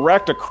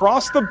correct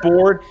across the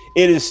board.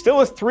 It is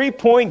still a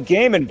 3-point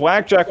game in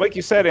blackjack. Like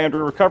you said,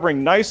 Andrew,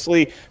 recovering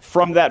nicely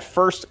from that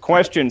first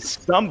question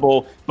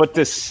stumble, but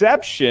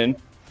deception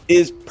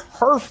is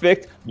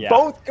perfect. Yeah.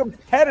 Both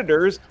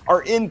competitors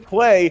are in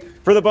play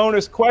for the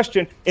bonus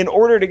question. In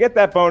order to get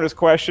that bonus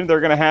question,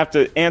 they're going to have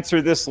to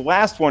answer this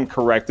last one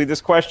correctly.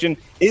 This question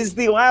is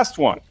the last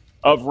one.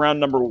 of round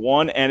number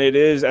 1, and it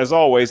is, as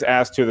always,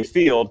 asked to the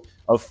field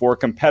of 4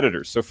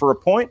 competitors. So for a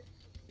point,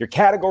 your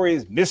category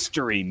is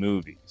mystery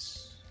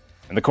movies.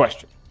 And the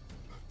question,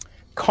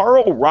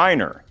 Carl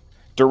Reiner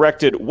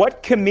directed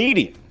what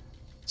comedian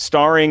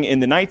starring in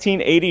the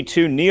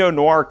 1982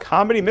 neo-noir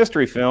comedy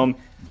mystery film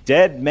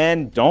Dead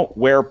Men Don't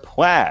Wear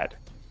Plaid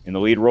in the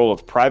lead role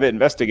of private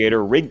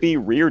investigator Rigby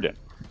Reardon?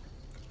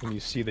 And you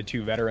see the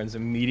two veterans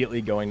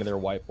immediately going to their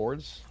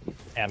whiteboards.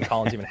 Adam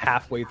Collins even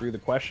halfway through the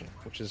question,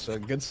 which is a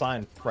good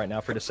sign right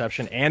now for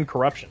deception and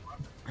corruption.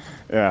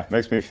 Yeah,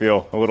 makes me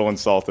feel a little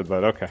insulted,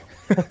 but okay.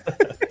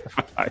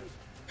 5,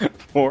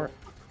 4,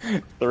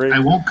 3. I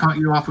won't cut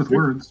you off with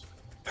words.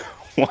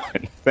 1.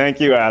 Thank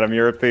you, Adam.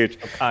 You're a peach.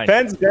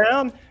 Pens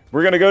down.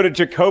 We're going to go to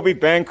Jacoby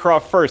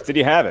Bancroft first. Did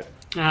you have it?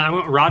 I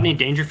went Rodney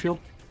Dangerfield.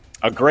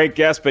 A great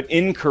guess, but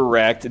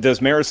incorrect.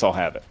 Does Marisol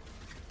have it?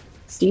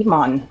 Steve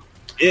Martin.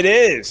 It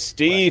is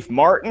Steve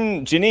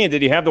Martin. Janine,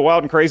 did you have the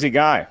wild and crazy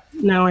guy?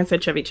 No, I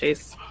said Chevy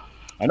Chase.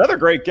 Another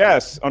great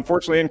guess.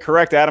 Unfortunately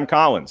incorrect. Adam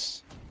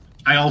Collins.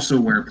 I also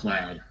wear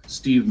plaid.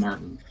 Steve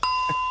Martin.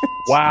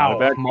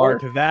 Wow,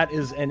 Mark, that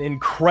is an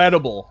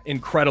incredible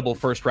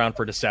first round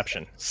for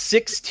deception.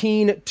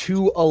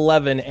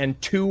 16-11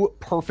 and 2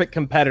 perfect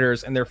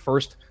competitors in their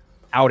first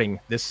outing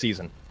this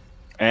season.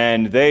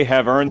 And they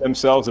have earned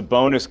themselves a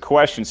bonus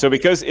question. So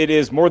because it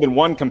is more than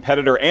one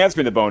competitor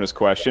answering the bonus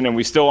question, and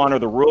we still honor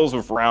the rules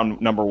of round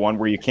number 1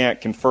 where you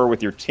can't confer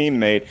with your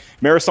teammate,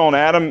 Marisol and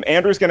Adam,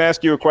 Andrew's going to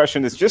ask you a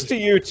question that's just to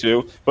you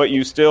two, but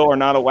you still are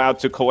not allowed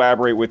to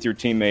collaborate with your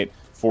teammate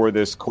for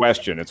this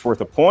question. It's worth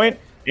a point.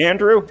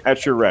 Andrew,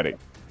 at your ready.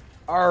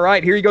 All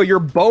right, here you go. Your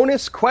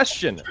bonus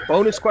question.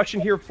 Bonus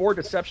question here for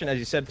deception. As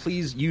you said,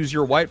 please use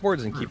your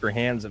whiteboards and keep your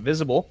hands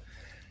visible.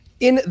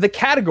 In the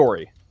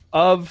category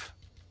of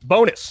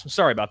bonus,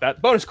 sorry about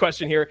that, bonus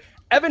question here.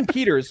 Evan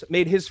Peters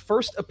made his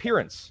first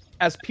appearance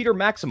as Peter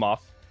Maximoff,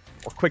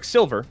 or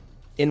Quicksilver,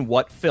 in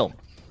what film?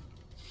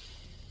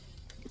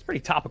 It's a pretty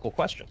topical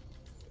question.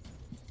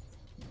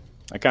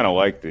 I kind of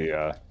like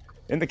the...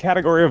 in the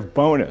category of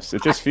bonus.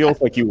 It just feels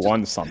like you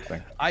won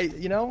something.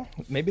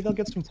 Maybe they'll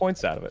get some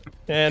points out of it.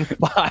 And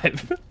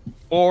 5,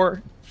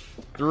 4,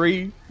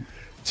 3,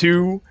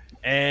 2,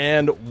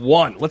 and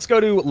 1. Let's go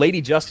to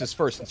Lady Justice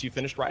first, since you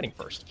finished writing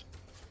first.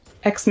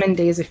 X-Men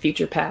Days of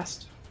Future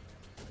Past.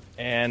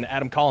 And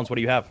Adam Collins, what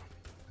do you have?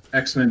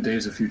 X-Men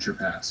Days of Future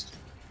Past.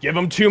 Give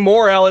them 2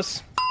 more,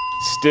 Ellis.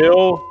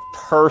 Still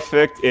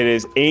perfect. It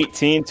is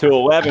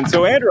 18-11.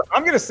 So, Andrew,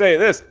 I'm going to say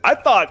this. I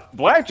thought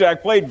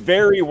Blackjack played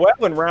very well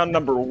in round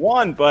number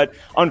 1, but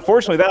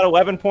unfortunately that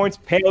 11 points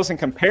pales in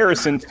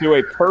comparison to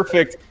a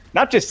perfect,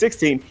 not just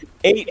 16,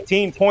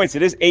 18 points.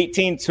 It is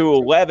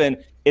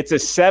 18-11. It's a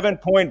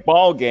 7-point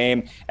ball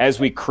game as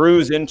we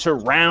cruise into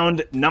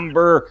round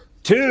number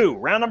 2.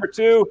 Round number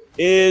 2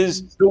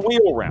 is the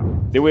wheel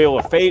round. The wheel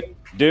of fate,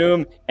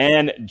 doom,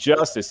 and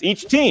justice.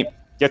 Each team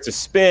gets a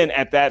spin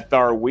at that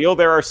Thar wheel.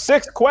 There are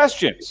 6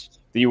 questions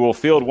that you will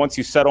field once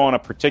you settle on a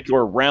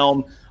particular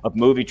realm of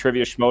movie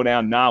trivia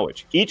schmodown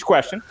knowledge. Each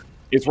question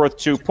is worth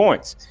 2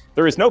 points.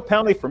 There is no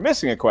penalty for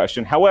missing a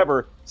question.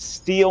 However,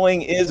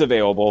 stealing is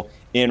available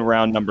in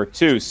round number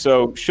 2.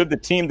 So should the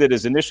team that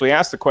is initially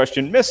asked the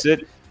question miss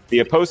it, the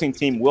opposing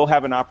team will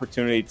have an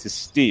opportunity to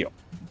steal.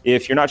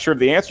 If you're not sure of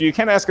the answer, you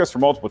can ask us for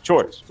multiple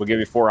choice. We'll give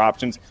you 4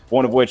 options,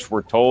 one of which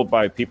we're told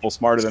by people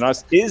smarter than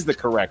us is the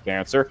correct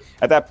answer.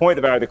 At that point,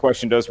 the value of the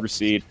question does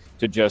recede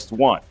to just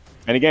 1.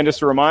 And again,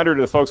 just a reminder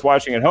to the folks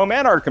watching at home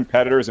and our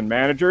competitors and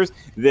managers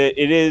that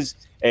it is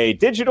a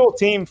digital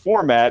team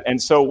format.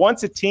 And so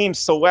once a team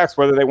selects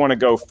whether they want to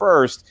go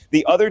first,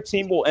 the other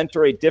team will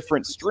enter a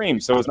different stream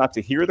so as not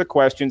to hear the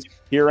questions,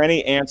 hear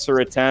any answer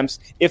attempts.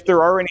 If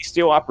there are any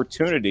steal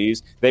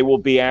opportunities, they will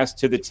be asked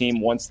to the team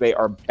once they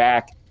are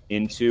back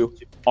into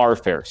our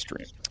fair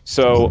stream.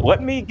 So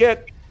let me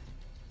get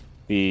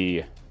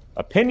the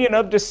opinion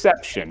of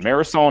deception.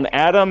 Marisol and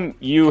Adam,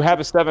 you have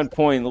a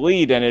 7-point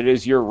lead, and it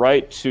is your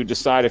right to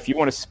decide if you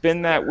want to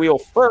spin that wheel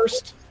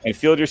first and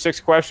field your 6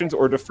 questions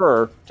or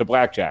defer to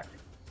Blackjack.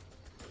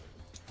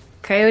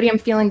 Coyote, I'm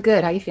feeling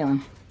good. How you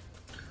feeling?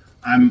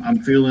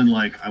 I'm feeling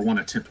like I want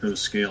to tip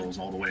those scales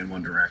all the way in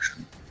one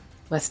direction.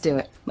 Let's do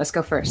it. Let's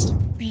go first.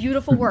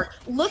 Beautiful work.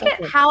 Look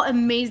at how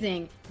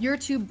amazing your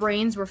 2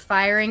 brains were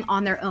firing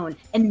on their own.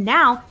 And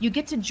now you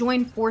get to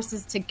join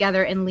forces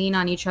together and lean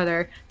on each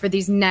other for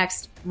these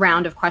next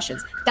round of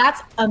questions.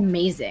 That's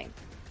amazing.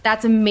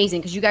 That's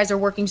amazing because you guys are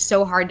working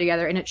so hard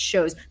together and it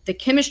shows the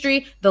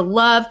chemistry, the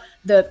love,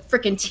 the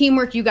freaking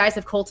teamwork you guys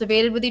have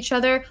cultivated with each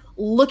other.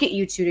 Look at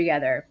you 2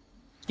 together.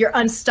 You're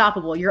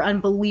unstoppable. You're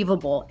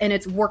unbelievable. And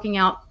it's working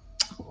out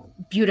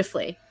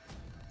beautifully.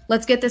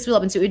 Let's get this wheel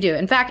up and see what we do.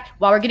 In fact,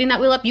 while we're getting that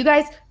wheel up, you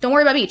guys, don't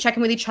worry about me. Check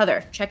in with each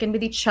other. Check in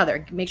with each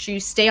other. Make sure you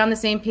stay on the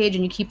same page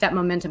and you keep that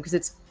momentum because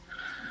it's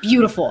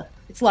beautiful.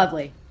 It's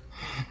lovely.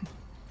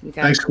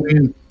 Thanks,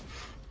 Queen.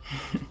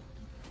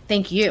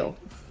 Thank you.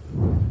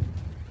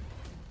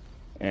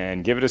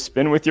 And give it a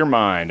spin with your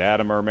mind.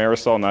 Adam or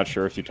Marisol, not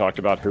sure if you talked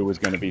about who was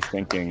going to be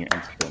thinking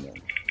and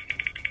spinning.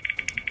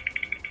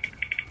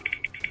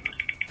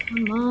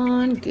 Come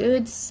on,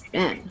 good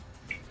spin.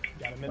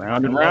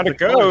 Round and round it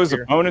goes.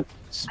 Opponent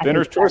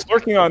Spinner's Choice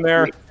lurking on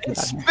there.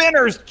 It's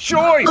Spinner's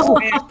Choice.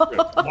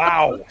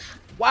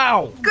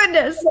 Wow.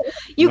 Goodness.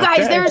 You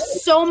guys,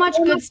 there's so much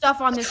good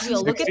stuff on this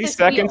wheel. Look at 60 this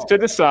seconds wheel. to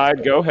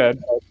decide. Go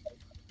ahead.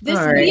 This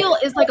wheel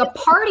is like a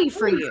party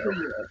for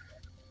you.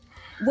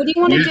 What do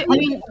you want to do? I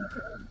mean,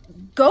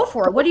 go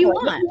for it. What do you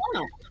want?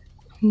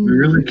 We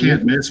really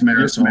can't miss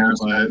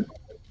Marisol, but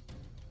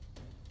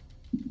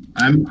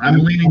I'm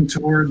leaning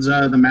towards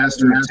the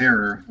Master of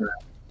Terror.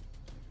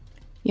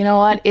 You know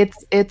what?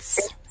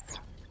 It's.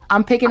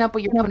 I'm picking up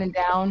what you're putting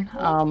down.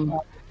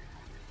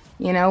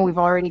 We've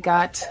already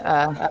got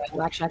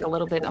Blackjack a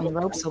little bit on the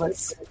rope, so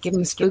let's give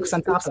him spooks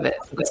on top of it.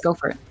 Let's go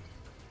for it.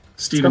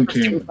 Stephen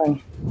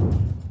King.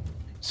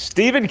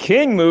 Stephen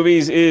King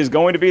movies is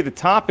going to be the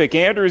topic.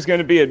 Andrew is going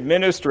to be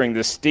administering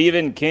the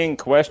Stephen King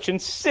question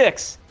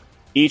 6,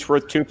 each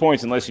worth 2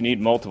 points unless you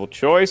need multiple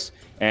choice.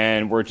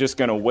 And we're just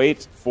going to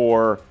wait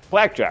for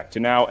Blackjack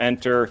to now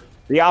enter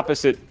the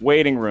opposite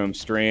waiting room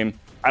stream.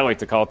 I like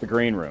to call it the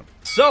green room.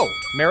 So,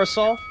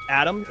 Marisol,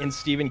 Adam, and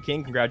Stephen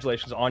King,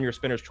 congratulations on your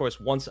Spinner's Choice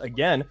once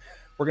again.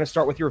 We're going to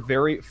start with your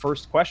very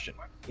first question.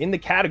 In the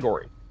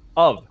category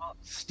of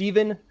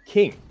Stephen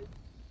King,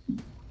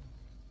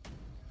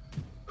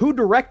 who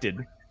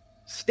directed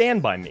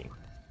Stand By Me?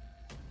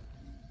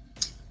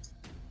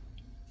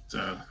 It's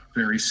a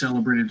very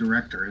celebrated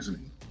director, isn't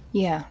he?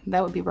 Yeah,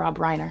 that would be Rob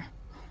Reiner.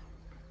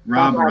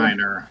 Rob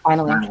Reiner.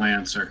 Final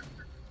answer.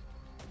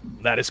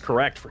 That is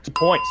correct for 2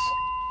 points.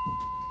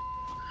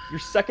 Your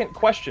second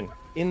question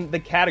in the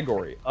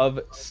category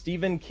of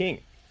Stephen King.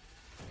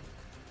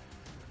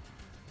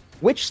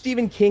 Which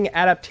Stephen King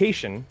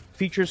adaptation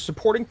features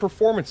supporting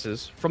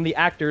performances from the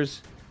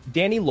actors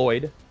Danny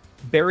Lloyd,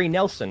 Barry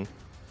Nelson,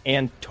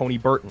 and Tony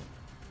Burton?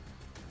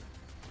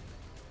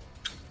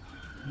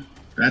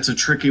 That's a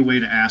tricky way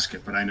to ask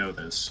it, but I know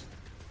this.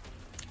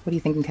 What are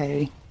you thinking,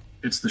 Coyote?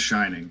 It's The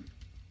Shining.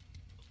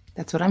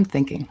 That's what I'm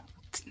thinking.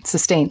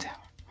 Sustained.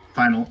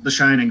 The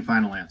Shining,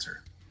 final answer.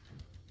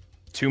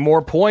 2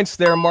 more points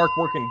there, Mark.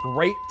 Working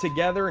great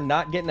together,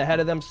 not getting ahead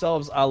of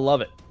themselves. I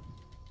love it.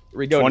 Here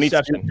we go.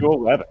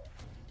 22-11.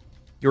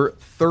 Your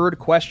third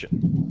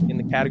question in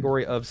the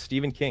category of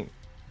Stephen King.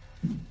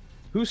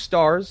 Who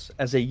stars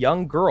as a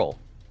young girl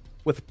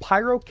with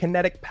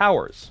pyrokinetic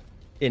powers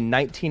in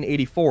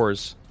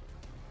 1984's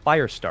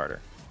Firestarter?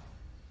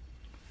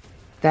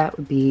 That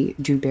would be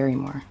Drew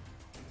Barrymore,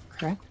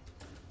 correct?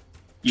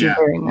 Yeah.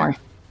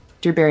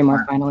 Drew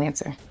Barrymore, final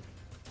answer.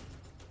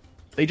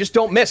 They just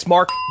don't miss,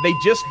 Mark. They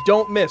just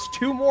don't miss.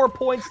 2 more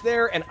points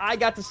there, and I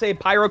got to say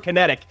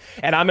pyrokinetic,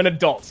 and I'm an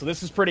adult, so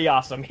this is pretty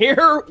awesome.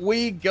 Here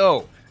we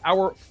go.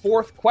 Our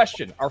fourth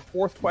question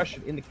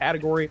in the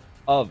category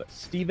of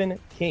Stephen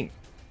King.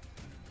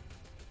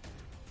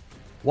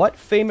 What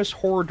famous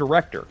horror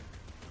director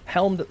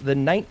helmed the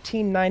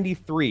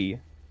 1993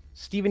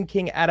 Stephen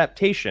King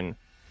adaptation,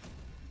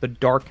 The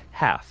Dark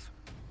Half?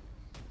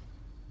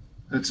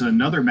 That's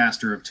another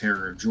Master of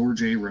Terror,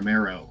 George A.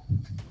 Romero,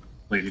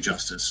 Lady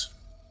Justice.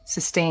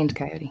 Sustained,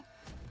 Coyote.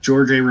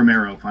 George A.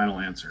 Romero, final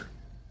answer.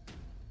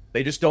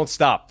 They just don't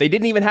stop. They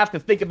didn't even have to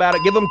think about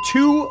it. Give them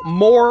 2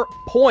 more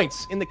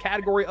points in the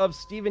category of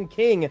Stephen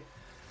King.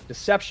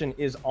 Deception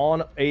is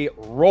on a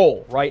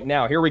roll right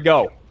now. Here we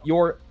go.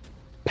 Your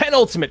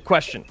penultimate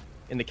question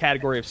in the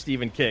category of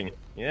Stephen King.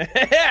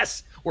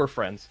 Yes, we're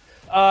friends.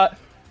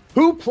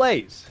 Who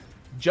plays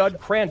Judd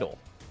Crandall,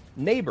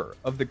 neighbor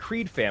of the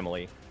Creed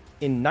family,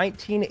 in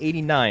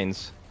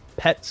 1989's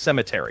Pet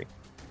Sematary?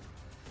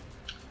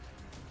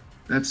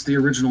 That's the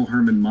original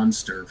Herman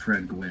Munster,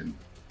 Fred Gwynn.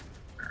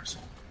 Marisol.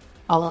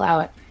 I'll allow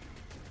it.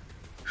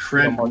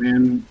 Fred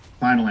Gwynn,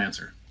 final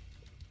answer.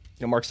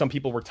 You know, Mark, some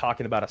people were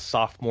talking about a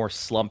sophomore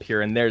slump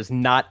here, and there's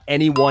not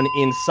anyone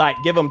in sight.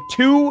 Give them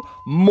 2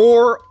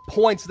 more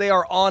points. They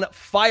are on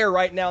fire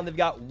right now, and they've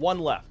got 1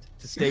 left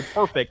to stay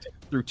perfect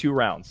through 2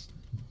 rounds.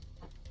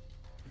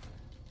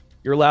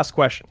 Your last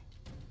question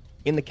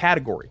in the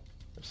category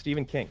of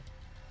Stephen King.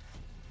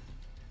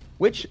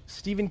 Which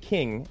Stephen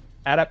King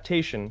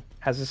adaptation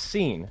has a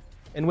scene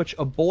in which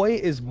a boy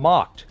is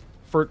mocked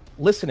for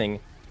listening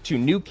to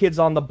New Kids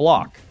on the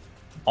Block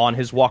on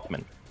his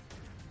Walkman?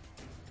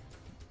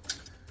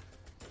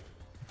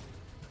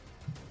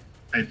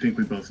 I think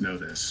we both know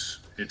this.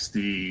 It's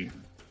the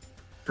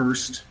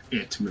first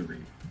It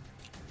movie.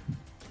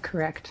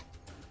 Correct.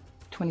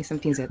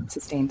 2017's It,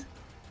 sustained.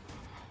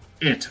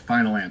 It,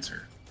 final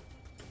answer.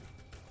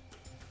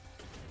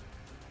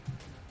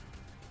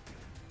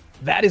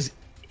 That is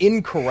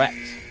incorrect.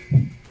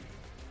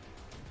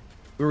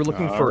 We were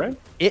looking for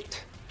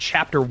It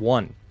Chapter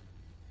 1.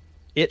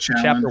 It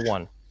Chapter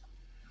 1.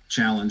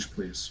 Challenge,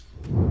 please.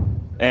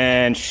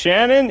 And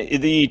Shannon,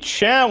 the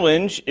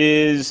challenge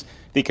is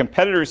the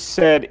competitors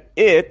said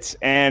It,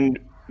 and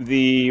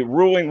the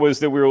ruling was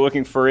that we were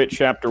looking for It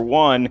Chapter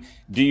 1.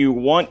 Do you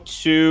want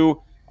to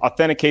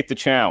authenticate the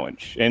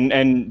challenge?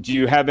 And do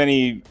you have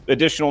any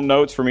additional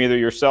notes from either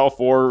yourself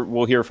or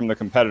we'll hear from the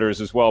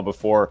competitors as well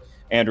before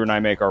Andrew and I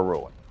make our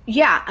ruling?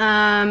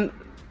 Yeah,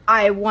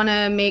 I want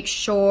to make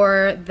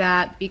sure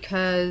that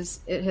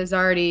because it has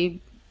already,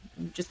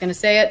 I'm just going to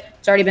say it,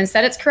 it's already been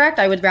said it's correct,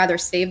 I would rather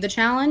save the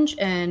challenge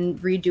and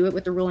redo it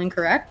with the ruling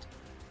correct.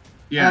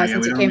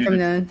 Since it came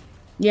from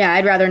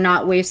I'd rather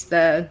not waste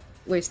the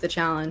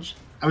challenge.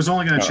 I was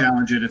only going to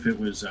challenge it if it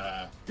was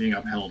being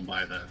upheld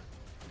by the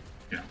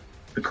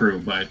crew,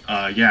 but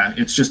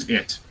it's just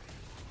it.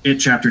 It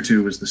Chapter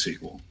 2 was the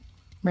sequel.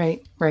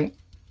 Right.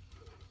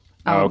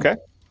 Okay.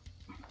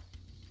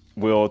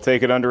 We'll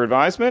take it under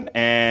advisement,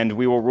 and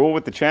we will rule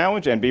with the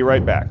challenge and be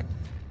right back.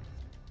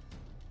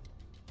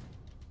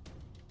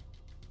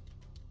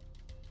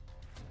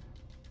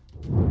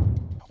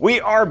 We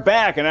are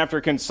back, and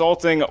after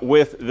consulting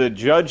with the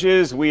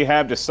judges, we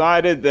have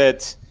decided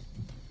that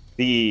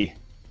the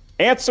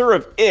answer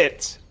of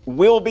it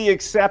will be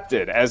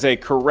accepted as a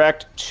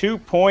correct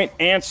 2-point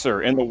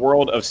answer in the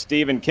world of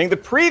Stephen King. The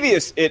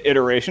previous It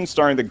iteration,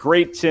 starring the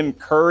great Tim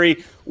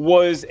Curry,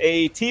 was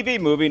a TV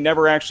movie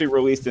never actually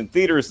released in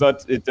theaters,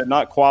 thus it did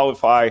not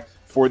qualify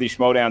for the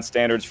Schmodown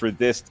standards for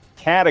this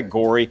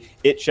category.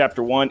 It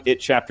Chapter 1, It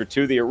Chapter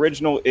 2, the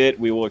original It,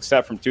 we will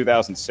accept from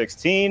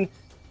 2016.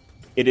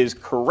 It is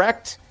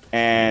correct,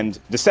 and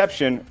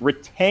Deception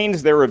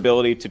retains their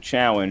ability to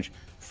challenge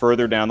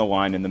further down the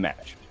line in the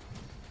match.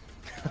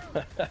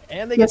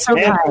 And they get so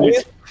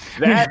with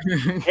that,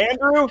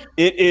 Andrew,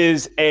 it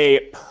is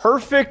a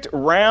perfect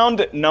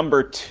round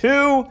number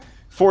 2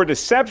 for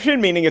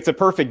Deception, meaning it's a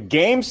perfect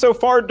game so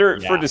far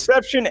for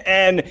Deception.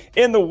 And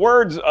in the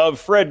words of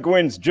Fred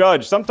Gwynn's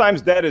judge,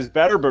 sometimes dead is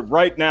better, but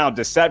right now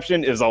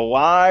Deception is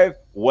alive,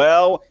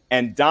 well,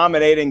 and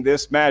dominating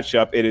this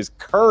matchup. It is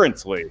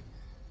currently,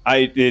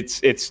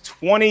 it's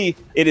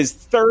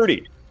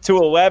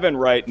 30-11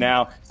 right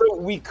now. So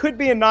we could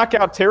be in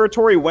knockout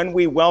territory when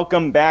we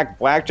welcome back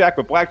Blackjack,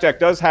 but Blackjack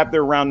does have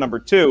their round number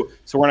 2,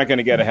 so we're not going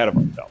to get ahead of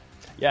ourselves.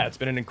 Yeah, it's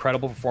been an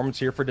incredible performance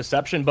here for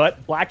Deception,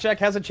 but Blackjack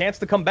has a chance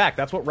to come back.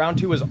 That's what round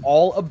 2 is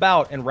all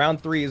about, and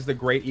round 3 is the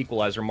great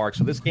equalizer mark,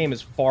 so this game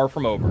is far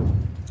from over.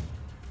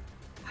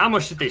 How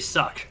much did they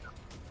suck?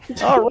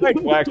 All right,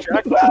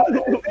 Blackjack.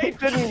 Well, they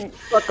didn't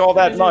suck all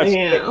that much.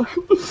 Yeah.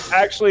 They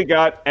actually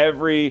got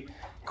every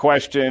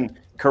question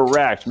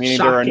correct, meaning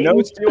there are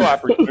no steal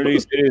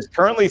opportunities. It is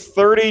currently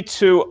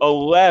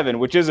 30-11,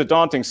 which is a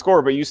daunting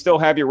score, but you still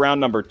have your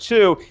round number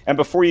 2. And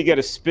before you get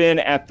a spin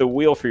at the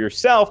wheel for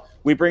yourself,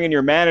 we bring in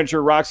your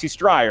manager, Roxy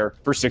Stryer,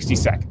 for 60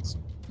 seconds.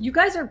 You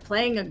guys are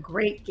playing a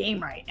great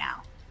game right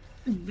now.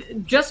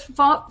 Just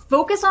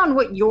focus on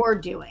what you're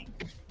doing.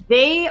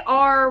 They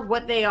are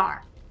what they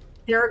are.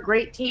 They're a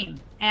great team,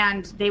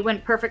 and they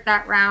went perfect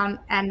that round,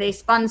 and they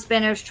spun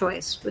Spinner's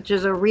Choice, which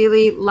is a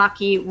really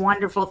lucky,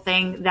 wonderful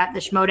thing that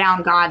the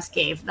Schmodown gods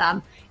gave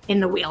them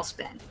in the wheel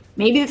spin.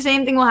 Maybe the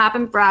same thing will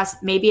happen for us.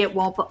 Maybe it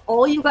won't, but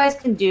all you guys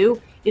can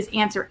do is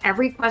answer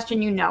every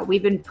question you know.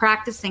 We've been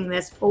practicing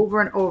this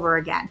over and over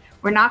again.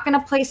 We're not going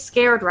to play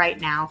scared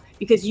right now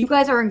because you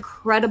guys are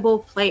incredible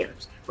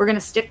players. We're going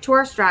to stick to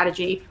our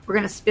strategy. We're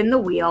going to spin the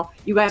wheel.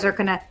 You guys are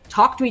going to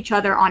talk to each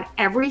other on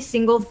every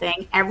single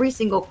thing, every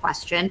single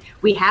question.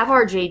 We have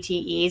our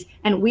JTEs,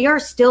 and we are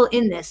still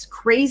in this.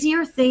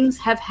 Crazier things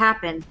have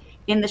happened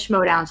in the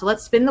Schmodown. So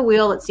let's spin the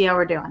wheel. Let's see how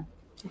we're doing.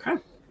 Okay.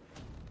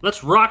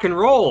 Let's rock and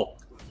roll.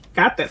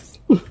 Got this.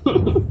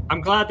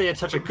 I'm glad they had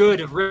such a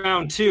good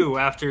round 2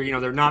 after,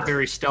 they're not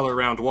very stellar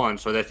round 1.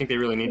 So I think they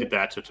really needed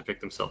that to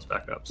pick themselves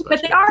back up. So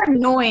but they are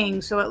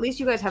annoying, so at least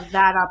you guys have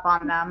that up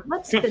on them.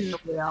 Let's spin the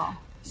wheel.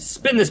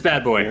 Spin this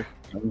bad boy.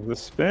 The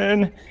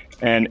spin.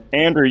 And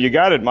Andrew, you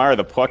got to admire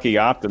the plucky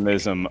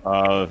optimism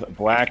of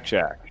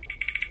Blackjack.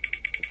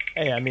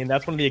 Hey, I mean,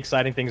 that's one of the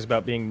exciting things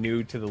about being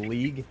new to the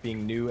league,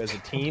 being new as a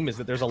team, is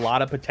that there's a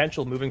lot of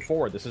potential moving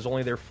forward. This is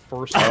only their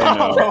first.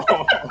 Oh,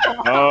 no.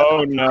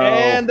 Oh, no.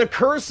 And the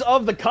curse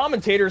of the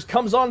commentators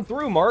comes on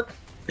through, Mark.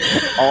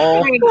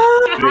 Honestly,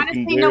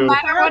 no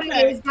matter what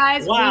it is,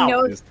 guys,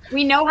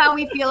 we know how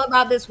we feel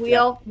about this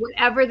wheel.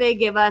 Whatever they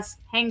give us,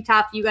 hang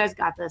tough. You guys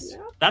got this.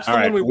 That's the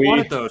one we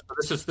wanted, though.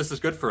 So this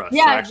is good for us.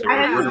 Yeah, so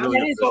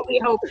that is what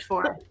we hoped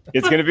for.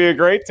 It's going to be a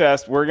great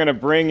test. We're going to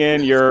bring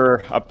in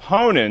your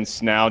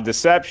opponents now,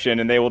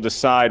 Deception, and they will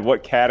decide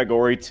what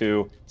category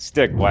to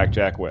stick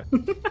Blackjack with.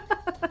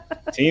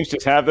 Teams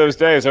just have those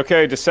days.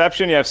 Okay,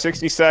 Deception, you have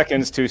 60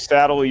 seconds to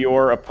saddle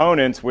your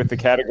opponents with the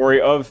category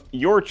of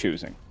your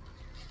choosing.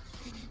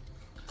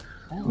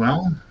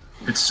 Well,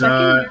 it's we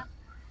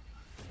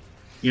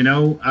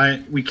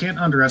can't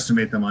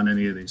underestimate them on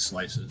any of these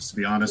slices. To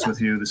be honest with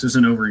you, this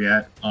isn't over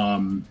yet.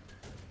 I'm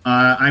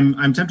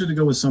tempted to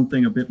go with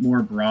something a bit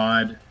more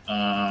broad.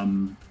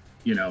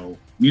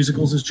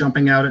 Musicals is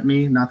jumping out at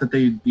me. Not that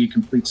they'd be a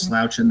complete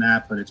slouch in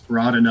that, but it's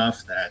broad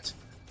enough that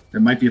there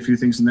might be a few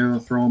things in there that'll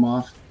throw them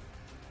off.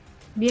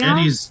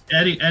 Yeah.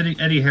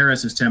 Eddie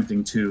Harris is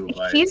tempting too.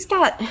 But He's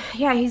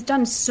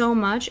done so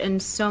much and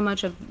so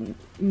much of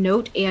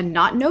note and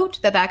not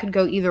note that could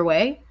go either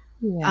way.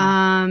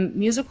 Yeah.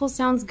 Musical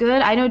sounds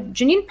good. I know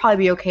Janine would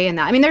probably be okay in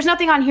that. I mean, there's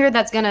nothing on here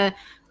that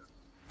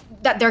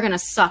they're gonna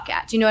suck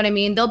at. Do you know what I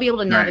mean? They'll be able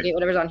to navigate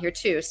whatever's on here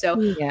too. So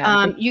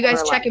you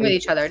guys check in with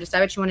each other. Decide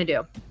what you want to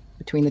do.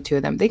 between the two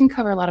of them. They can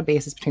cover a lot of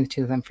bases between the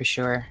two of them for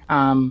sure.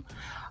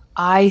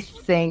 I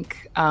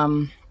think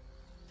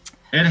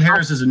Ed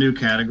Harris is a new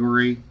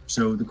category,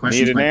 so the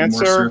questions Need an might be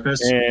more answer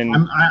surface.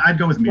 in- I'd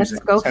go with music.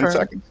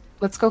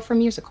 Let's go for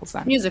musicals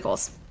then.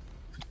 Musicals.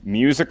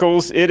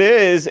 Musicals it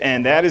is,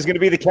 and that is going to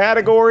be the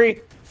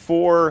category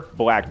for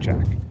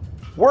Blackjack.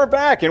 We're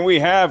back, and we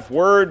have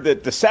word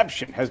that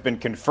Deception has been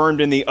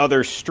confirmed in the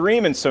other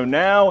stream, and so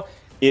now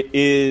it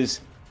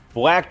is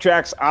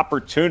Blackjack's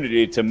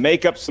opportunity to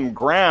make up some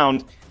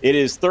ground. It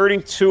is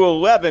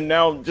 30-11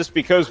 now, just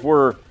because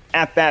we're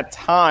at that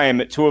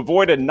time. To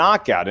avoid a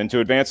knockout and to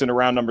advance into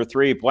round number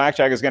 3,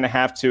 Blackjack is going to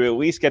have to at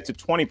least get to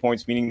 20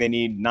 points, meaning they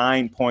need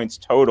 9 points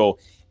total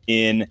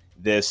in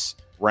this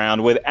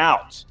round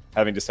without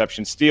having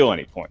Deception steal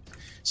any point.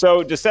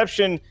 So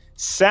Deception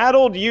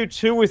saddled you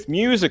two with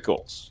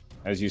musicals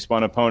as you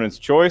spun opponent's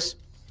choice.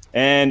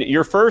 And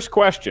your first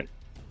question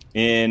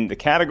in the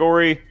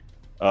category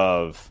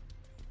of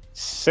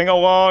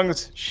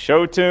sing-alongs,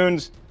 show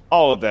tunes,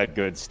 all of that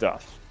good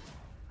stuff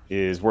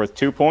is worth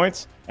 2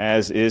 points,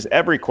 as is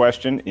every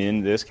question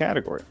in this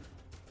category.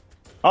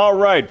 All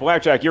right,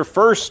 Blackjack, your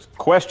first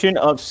question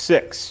of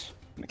 6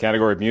 in the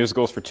category of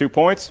musicals for 2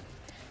 points.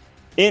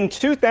 In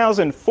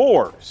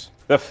 2004's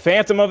The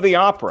Phantom of the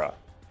Opera,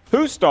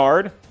 who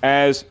starred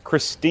as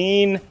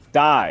Christine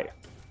Dye?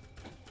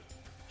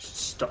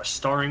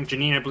 Starring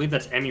Janine, I believe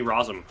that's Emmy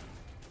Rossum.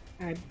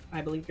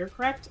 I believe you're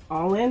correct.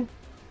 All in.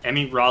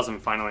 Emmy Rossum,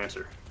 final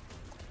answer.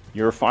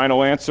 Your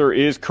final answer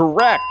is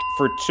correct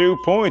for 2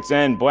 points,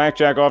 and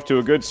Blackjack off to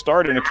a good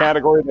start in a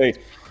category they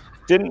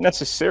didn't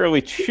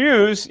necessarily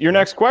choose. Your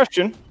next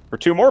question for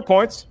 2 more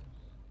points.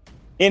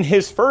 In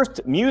his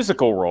first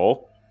musical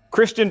role,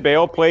 Christian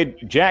Bale played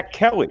Jack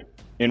Kelly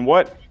in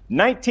what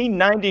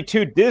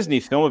 1992 Disney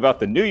film about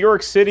the New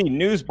York City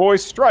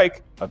newsboys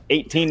strike of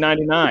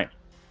 1899?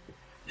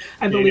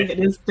 I believe it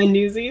is the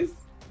Newsies.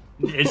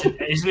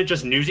 Isn't it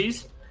just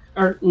Newsies?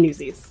 Or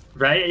Newsies.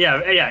 Right?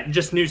 Yeah,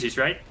 just Newsies,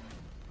 right?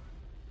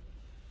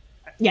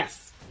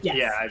 Yes.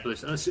 Yeah, I believe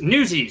so.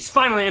 Newsies,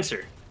 final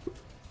answer.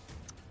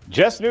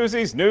 Just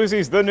Newsies.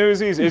 The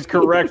Newsies is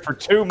correct for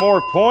 2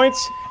 more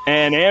points.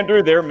 And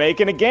Andrew, they're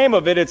making a game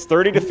of it. It's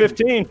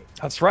 30-15.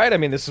 That's right. I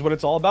mean, this is what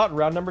it's all about in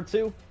round number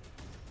 2.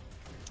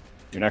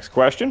 Your next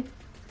question,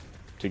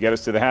 to get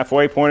us to the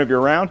halfway point of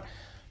your round.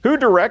 Who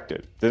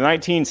directed the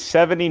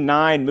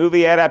 1979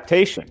 movie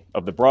adaptation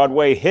of the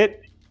Broadway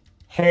hit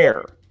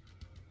Hair?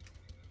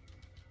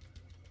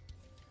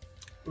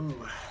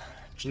 Ooh.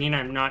 Janine,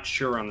 I'm not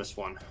sure on this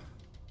one.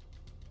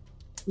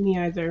 Me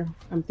either.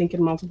 I'm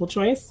thinking multiple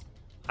choice.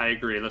 I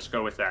agree. Let's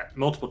go with that.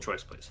 Multiple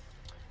choice, please.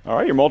 All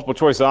right, your multiple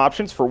choice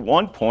options for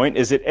 1 point.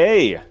 Is it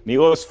A,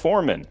 Milos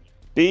Forman,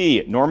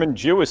 B, Norman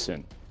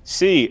Jewison,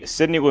 C,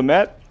 Sidney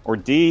Lumet, or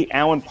D,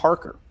 Alan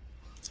Parker?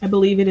 I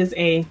believe it is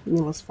A,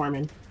 Milos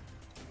Forman.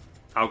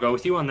 I'll go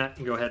with you on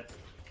that. Go ahead.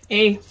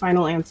 A,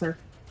 final answer.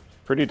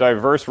 Pretty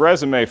diverse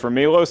resume for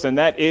Milos, and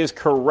that is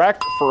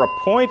correct for a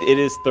point. It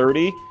is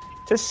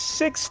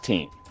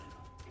 30-16.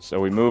 So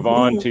we move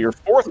on to your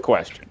 4th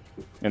question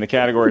in the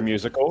category of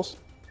musicals.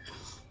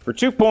 For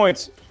 2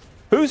 points,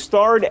 who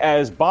starred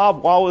as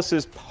Bob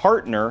Wallace's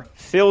partner,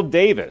 Phil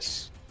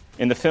Davis,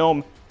 in the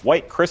film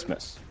White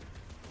Christmas?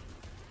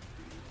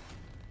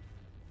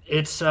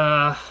 It's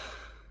I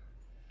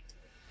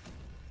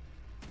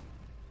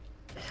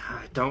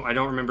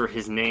don't remember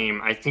his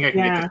name. I think I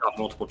can get this off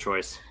multiple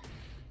choice.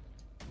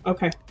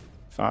 Okay.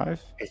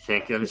 5. I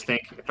think. Let me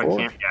think. If I 4.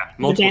 can't,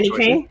 multiple Danny choice.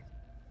 Kaye?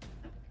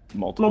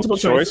 Multiple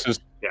choice.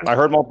 I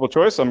heard multiple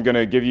choice. I'm going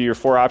to give you your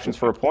 4 options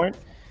for a point.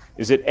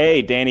 Is it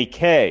A, Danny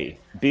Kaye,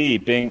 B,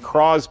 Bing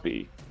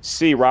Crosby,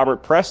 C,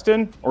 Robert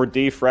Preston, or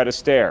D, Fred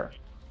Astaire?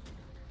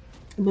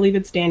 I believe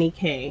it's Danny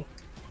Kaye.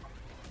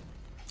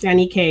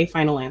 Danny Kaye,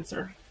 final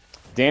answer.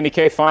 Danny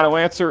Kaye, final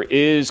answer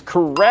is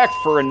correct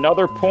for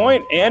another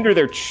point. Andrew,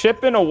 they're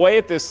chipping away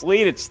at this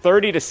lead. It's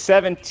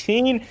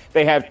 30-17.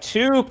 They have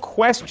 2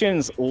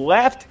 questions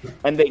left,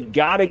 and they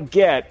got to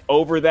get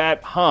over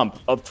that hump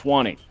of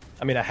 20.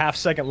 I mean, a half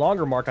second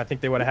longer, Mark, I think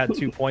they would have had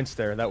 2 points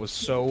there. That was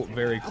so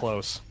very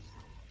close.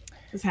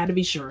 Just had to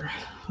be sure.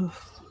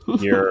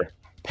 Your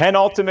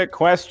penultimate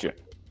question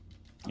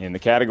in the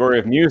category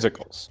of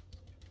musicals.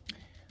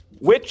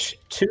 Which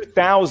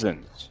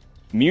 2000s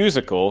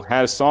musical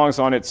has songs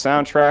on its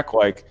soundtrack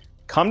like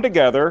Come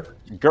Together,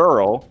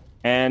 Girl,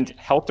 and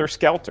Helter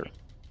Skelter?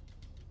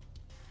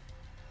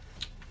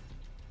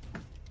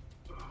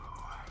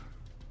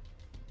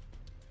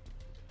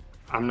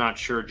 I'm not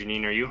sure,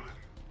 Janine. Are you?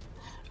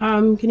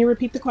 Can you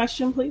repeat the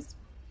question, please?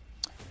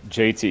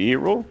 JTE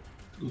rule.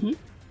 Mm-hmm.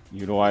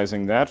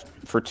 Utilizing that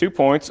for 2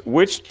 points.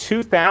 Which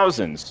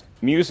 2000s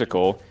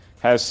musical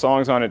has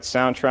songs on its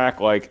soundtrack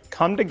like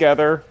Come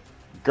Together,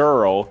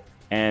 Girl,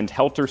 and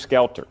Helter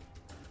Skelter?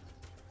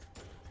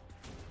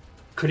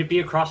 Could it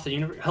be Across the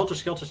Universe? Helter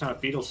Skelter's not a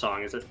Beatles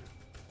song, is it?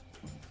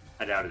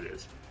 I doubt it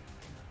is.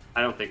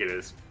 I don't think it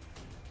is.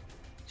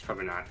 It's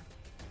probably not.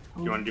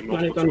 Do you want to do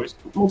multiple choice?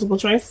 Multiple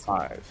choice?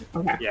 5.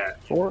 Okay. Yeah.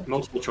 4.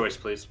 Multiple choice,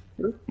 please.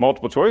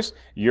 Multiple choice.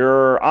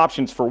 Your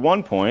options for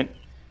 1 point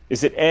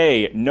Is it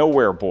A,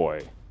 Nowhere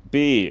Boy,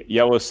 B,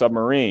 Yellow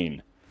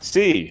Submarine,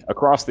 C,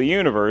 Across the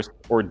Universe,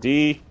 or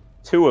D,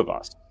 Two of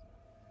Us?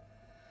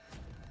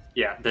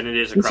 Yeah, then it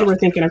is Since Across we're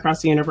thinking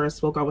Across the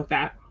Universe, we'll go with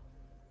that.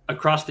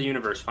 Across the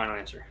Universe, final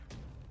answer.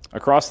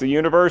 Across the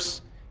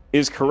Universe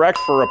is correct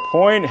for a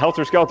point.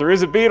 Helter Skelter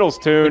is a Beatles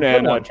tune,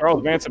 and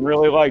Charles Manson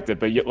really liked it,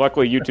 but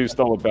luckily you two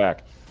stole it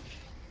back.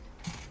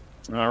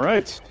 All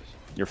right.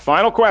 Your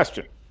final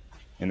question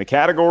in the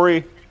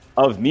category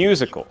of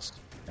musicals.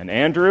 And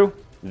Andrew,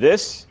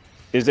 this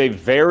is a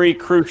very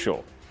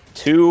crucial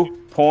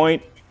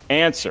 2-point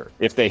answer.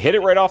 If they hit it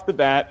right off the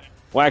bat,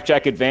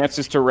 Blackjack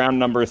advances to round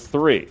number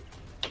 3.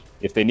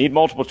 If they need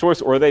multiple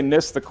choice or they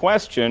miss the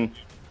question,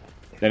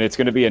 then it's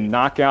going to be a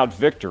knockout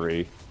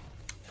victory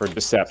for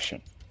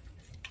Deception.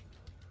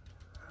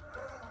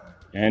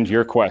 And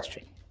your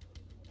question.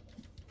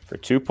 For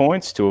 2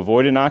 points to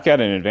avoid a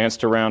knockout and advance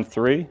to round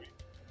 3.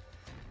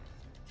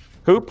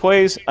 Who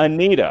plays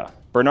Anita,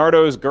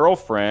 Bernardo's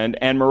girlfriend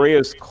and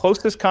Maria's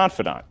closest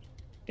confidant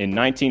in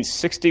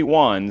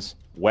 1961's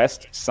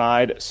West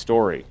Side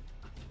Story?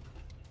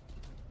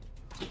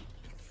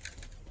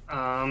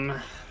 Her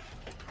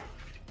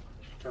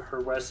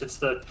West. It's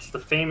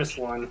the famous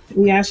one.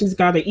 Yeah, she's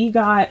got an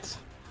EGOT.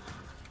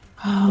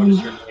 What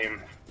is her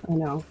name? I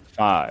know.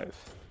 5,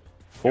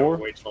 4.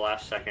 Wait till the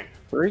last second.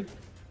 3,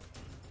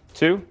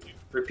 2.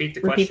 Repeat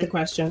the Repeat the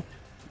question.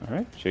 All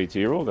right,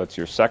 JT Rule, that's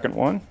your second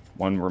one.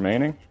 One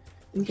remaining.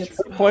 Who gets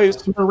Who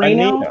plays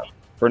Moreno? Anita,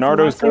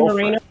 Bernardo's Last name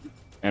girlfriend Moreno?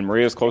 and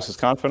Maria's closest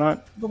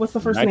confidant? But what's the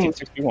first name?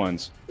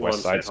 1961's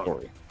West Side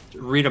Story.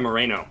 Rita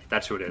Moreno.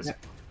 That's who it is.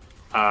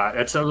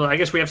 That's. I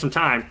guess we have some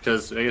time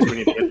because I guess we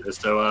need to get this.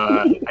 So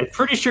I'm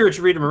pretty sure it's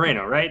Rita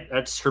Moreno, right?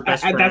 That's her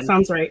best friend. That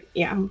sounds right.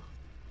 Yeah.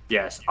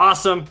 Yes.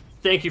 Awesome.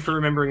 Thank you for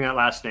remembering that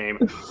last name.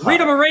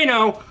 Rita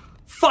Moreno.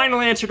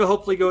 Final answer to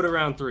hopefully go to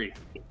round 3.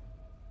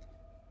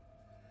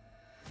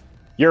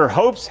 Your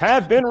hopes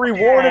have been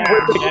rewarded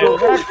with the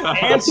correct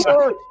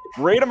answer.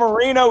 Rita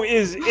Moreno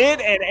is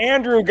it, and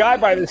Andrew Guy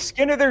by the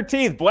skin of their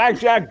teeth.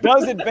 Blackjack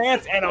does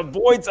advance and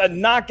avoids a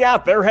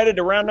knockout. They're headed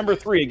to round number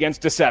 3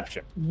 against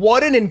Deception.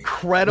 What an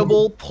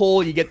incredible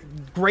pull. You get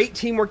great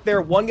teamwork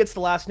there. One gets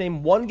the last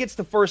name, one gets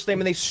the first name,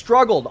 and they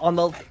struggled on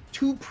the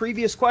 2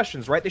 previous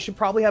questions, right? They should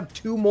probably have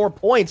 2 more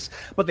points,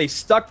 but they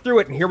stuck through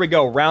it, and here we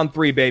go. Round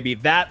 3, baby.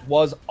 That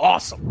was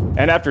awesome.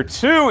 And after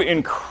 2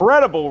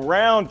 incredible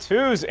round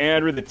 2s,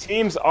 Andrew, the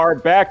teams are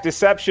back.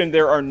 Deception,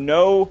 there are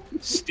no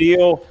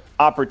steal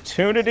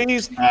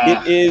opportunities.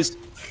 It is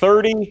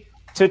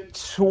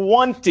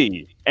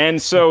 30-20. And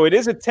so it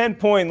is a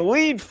 10-point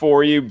lead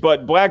for you,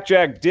 but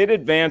Blackjack did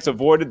advance,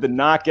 avoided the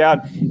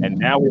knockout, and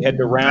now we head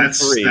to round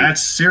 3.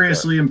 That's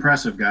seriously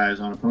impressive,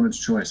 guys, on Opponent's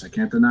Choice. I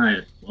can't deny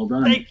it. Well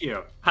done. Thank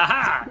you.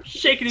 Ha-ha.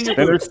 Shaking in your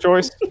Winner's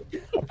choice,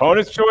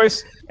 opponent's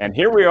choice, and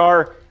here we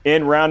are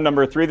in round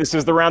number 3. This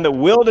is the round that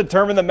will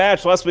determine the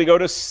match, lest we go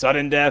to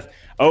sudden death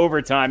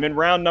overtime. In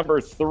round number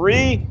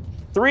 3,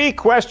 3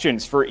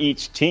 questions for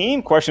each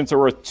team. Questions are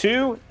worth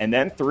 2, and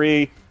then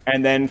 3,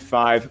 and then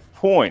 5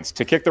 points.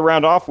 To kick the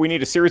round off, we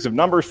need a series of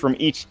numbers from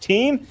each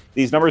team.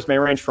 These numbers may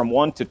range from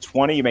 1 to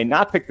 20. You may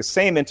not pick the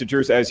same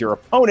integers as your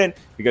opponent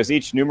because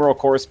each numeral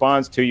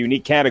corresponds to a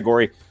unique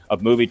category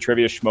of movie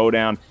trivia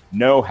schmodown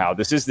know-how.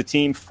 This is the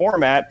team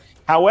format.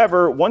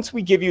 However, once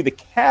we give you the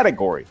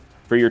category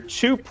for your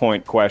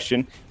 2-point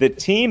question, the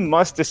team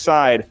must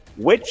decide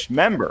which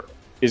member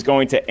is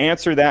going to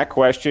answer that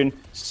question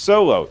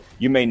solo.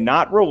 You may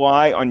not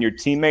rely on your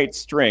teammate's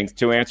strength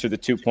to answer the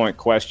 2-point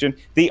question.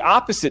 The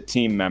opposite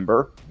team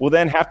member will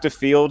then have to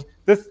field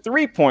the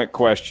 3-point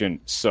question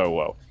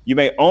solo. You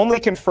may only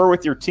confer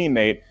with your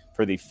teammate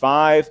for the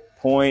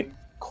 5-point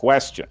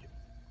question.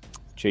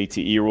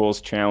 JTE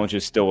rules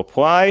challenges still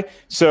apply.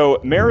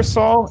 So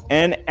Marisol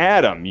and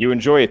Adam, you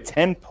enjoy a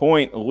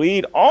 10-point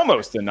lead,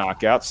 almost a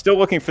knockout, still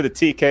looking for the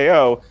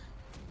TKO.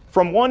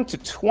 From 1 to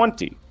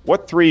 20,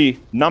 what 3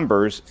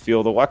 numbers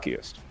feel the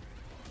luckiest?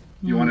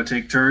 You want to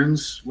take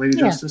turns, Lady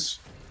Justice?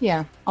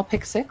 Yeah, I'll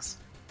pick 6.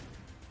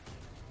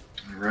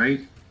 All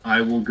right.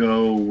 I will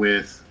go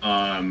with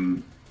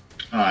 7.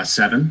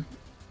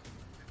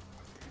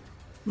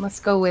 Let's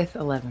go with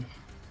 11.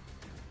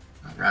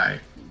 All right.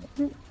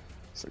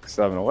 6,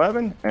 7,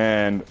 11.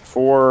 And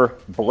for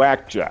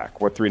Blackjack,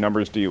 what 3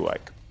 numbers do you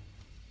like?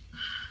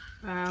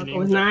 I'll go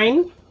with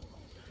 9.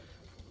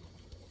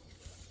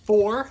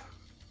 4.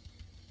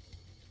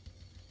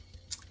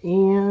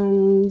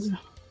 And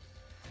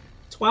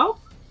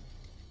 12.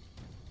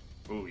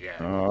 Oh, yeah.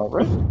 All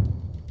right.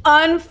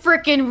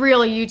 Unfreaking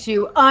real, you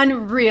two.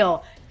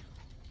 Unreal.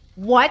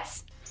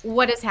 What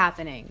is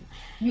happening?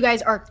 You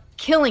guys are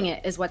killing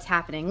it is what's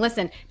happening.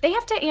 Listen, they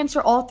have to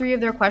answer all 3 of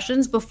their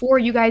questions before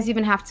you guys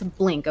even have to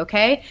blink,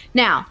 okay?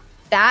 Now,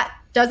 that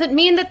doesn't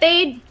mean that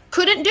they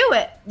couldn't do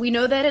it. We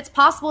know that it's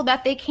possible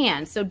that they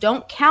can, so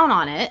don't count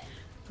on it,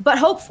 but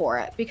hope for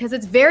it, because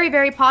it's very,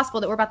 very possible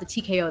that we're about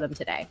to TKO them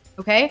today,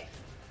 okay?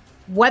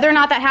 Whether or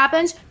not that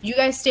happens, you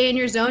guys stay in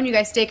your zone. You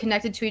guys stay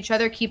connected to each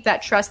other. Keep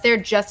that trust there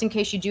just in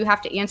case you do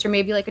have to answer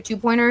maybe like a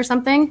 2-pointer or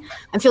something.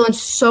 I'm feeling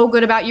so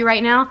good about you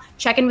right now.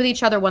 Check in with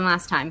each other one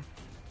last time.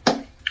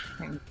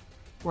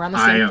 We're on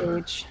the same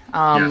page.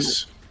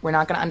 Yes. We're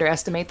not going to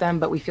underestimate them,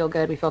 but we feel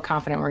good. We feel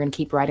confident. We're going to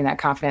keep riding that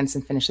confidence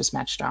and finish this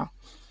match strong.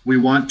 We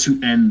want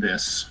to end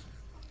this.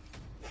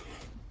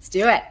 Let's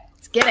do it.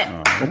 Let's get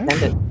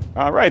it.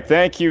 All right.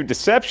 Thank you,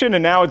 Deception.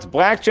 And now it's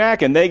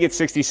Blackjack, and they get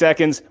 60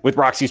 seconds with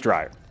Roxy's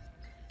Dryer.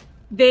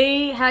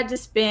 They had to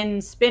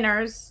spin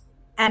spinners,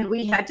 and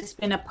we had to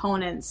spin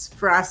opponents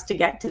for us to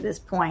get to this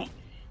point.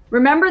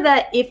 Remember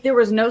that if there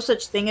was no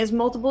such thing as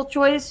multiple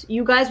choice,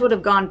 you guys would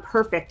have gone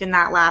perfect in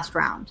that last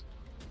round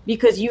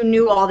because you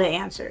knew all the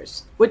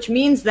answers, which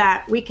means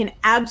that we can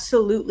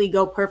absolutely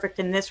go perfect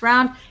in this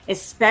round,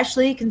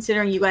 especially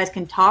considering you guys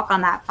can talk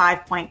on that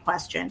 5-point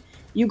question.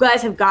 You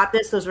guys have got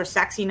this. Those were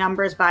sexy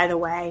numbers, by the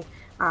way.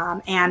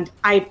 And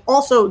I've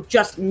also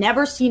just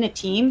never seen a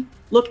team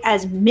look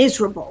as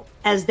miserable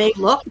as they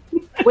look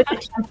with a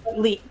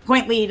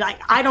 10-point lead. Like,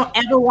 I don't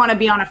ever want to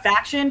be on a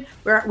faction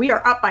where we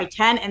are up by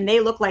 10 and they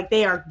look like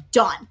they are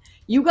done.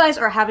 You guys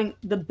are having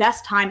the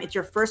best time. It's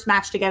your first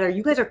match together.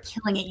 You guys are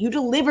killing it. You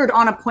delivered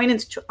on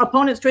opponent's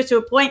choice to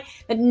a point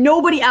that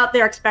nobody out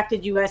there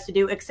expected you guys to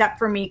do except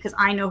for me, because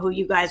I know who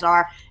you guys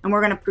are, and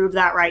we're going to prove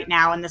that right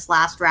now in this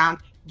last round.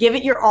 Give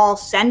it your all.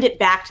 Send it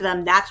back to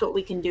them. That's what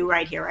we can do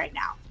right here, right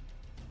now.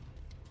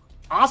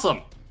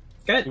 Awesome.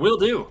 Good. Will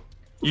do.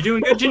 You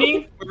doing good,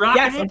 Janine?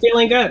 Yes, I'm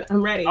feeling good.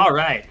 I'm ready. All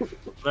right.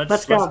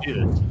 Let's do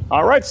this.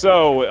 All right,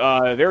 so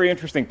very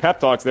interesting pep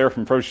talks there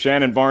from Pro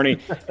Shannon Barney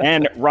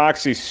and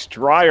Roxy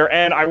Stryer.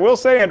 And I will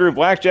say, Andrew,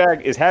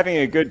 Blackjack is having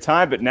a good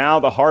time, but now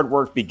the hard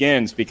work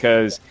begins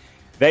because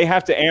they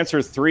have to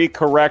answer 3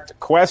 correct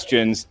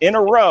questions in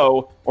a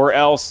row, or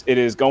else it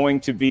is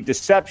going to be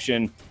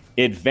Deception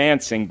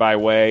advancing by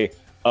way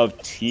of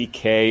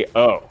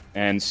TKO.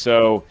 And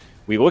so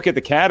we look at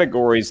the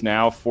categories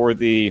now for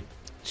the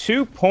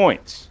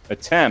 2-point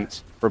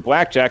attempt for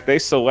Blackjack. They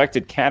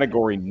selected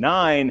category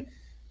 9,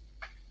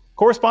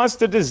 corresponds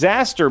to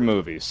disaster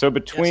movies. So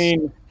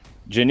between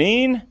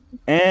Janine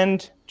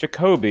and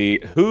Jacoby,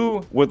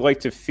 who would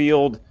like to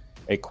field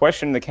a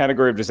question in the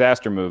category of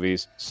disaster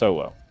movies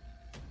solo?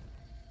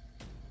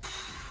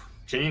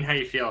 Janine, how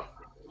you feel?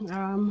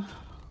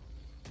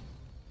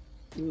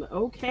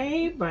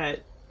 Okay,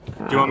 but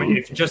do you want me?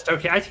 If just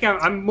okay, I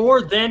think I'm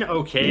more than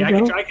okay. I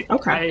could.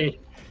 Okay.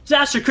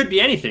 Disaster could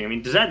be anything. I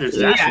mean, disaster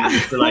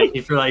for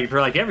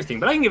like everything.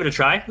 But I can give it a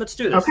try. Let's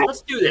do this. Okay.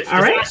 Let's do this.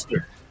 All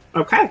Disaster.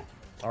 Right. Okay.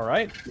 All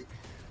right.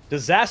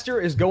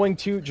 Disaster is going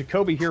to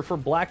Jacoby here for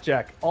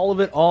Blackjack. All of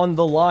it on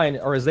the line,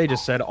 or as they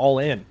just said, all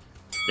in.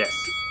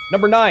 Yes.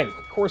 Number 9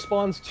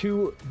 corresponds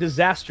to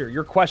Disaster.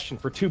 Your question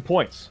for 2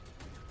 points.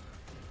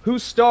 Who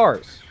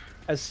stars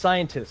as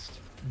scientist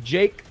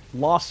Jake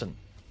Lawson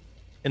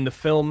in the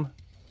film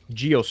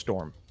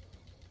Geostorm?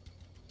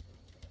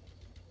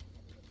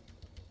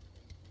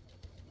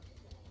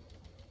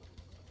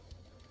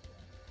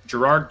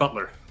 Gerard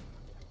Butler.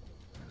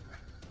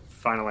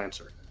 Final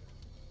answer.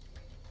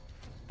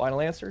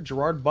 Final answer,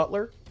 Gerard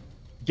Butler.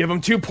 Give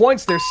them 2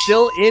 points. They're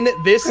still in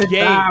this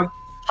game.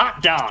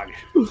 Hot dog.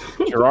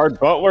 Gerard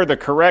Butler, the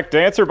correct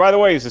answer. By the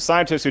way, he's a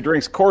scientist who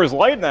drinks Coors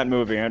Light in that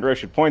movie, Andrew. I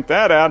should point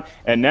that out.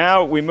 And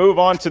now we move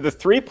on to the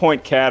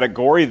 3-point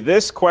category.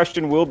 This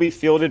question will be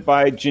fielded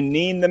by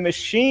Janine the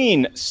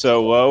Machine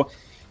solo.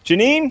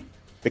 Janine,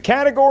 the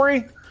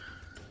category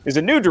is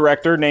a new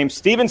director named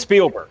Steven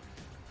Spielberg.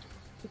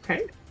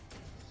 Okay.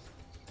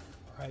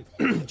 All right.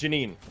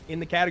 Janine, in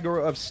the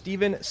category of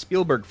Steven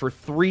Spielberg for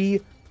 3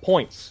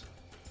 points.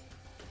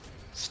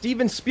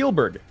 Steven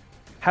Spielberg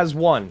has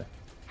won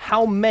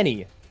how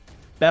many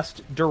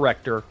Best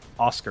Director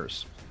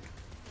Oscars?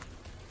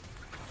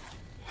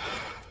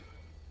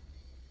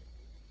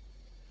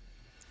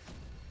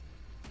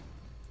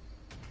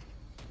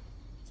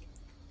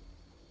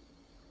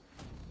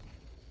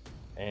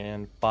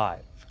 And 5,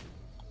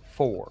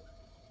 4,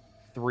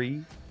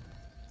 3,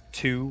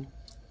 2,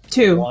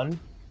 1.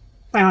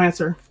 Final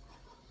answer.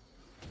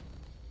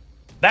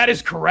 That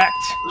is correct.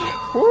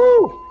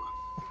 Woo!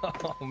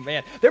 Oh,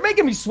 man. They're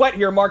making me sweat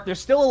here, Mark. They're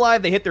still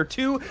alive. They hit their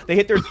 2, they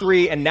hit their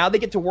 3, and now they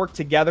get to work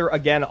together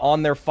again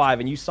on their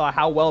 5. And you saw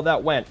how well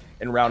that went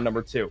in round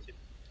number 2.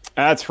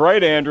 That's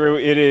right, Andrew.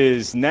 It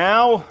is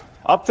now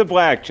up to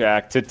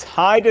Blackjack to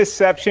tie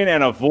Deception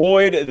and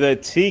avoid the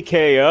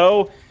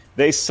TKO.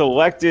 They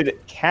selected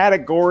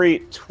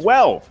category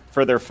 12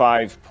 for their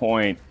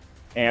 5-point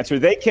answer.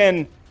 They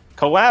can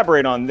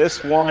collaborate on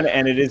this one,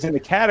 and it is in the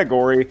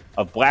category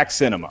of Black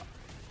Cinema.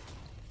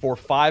 For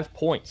 5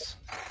 points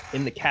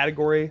in the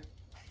category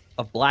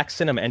of Black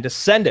Cinema, and to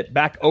send it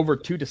back over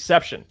to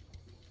Deception.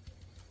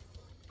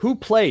 Who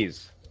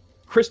plays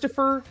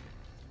Christopher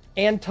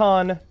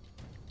Anton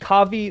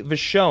Kavi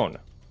Vachon,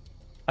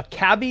 a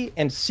cabbie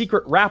and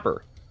secret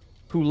rapper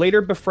who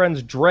later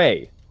befriends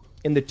Dre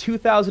in the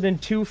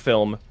 2002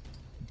 film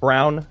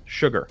Brown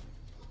Sugar?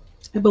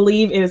 I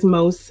believe it is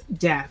Mos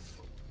Def.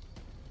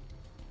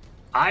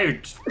 I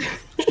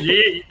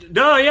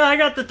I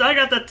got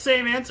the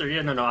same answer.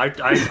 Yeah, no, I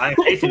have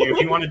faith in you.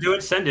 If you want to do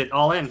it, send it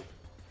all in.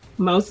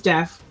 Most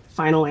Def,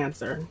 final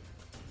answer.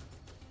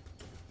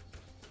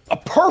 A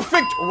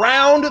perfect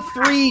round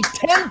 3,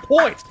 10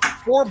 points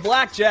for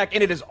Blackjack,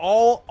 and it is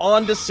all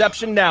on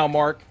Deception now,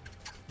 Mark.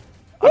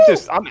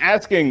 I'm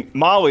asking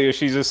Molly if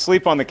she's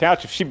asleep on the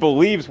couch, if she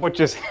believes what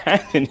just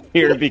happened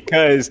here,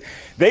 because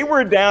they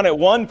were down at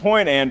one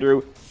point,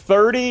 Andrew,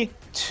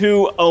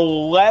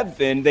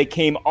 30-11. They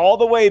came all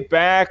the way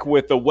back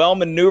with the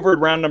well-maneuvered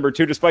round number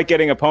 2, despite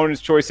getting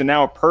opponent's choice, and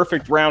now a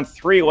perfect round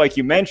 3, like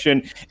you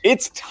mentioned.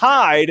 It's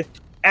tied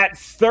at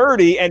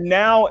 30, and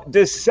now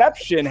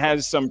Deception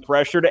has some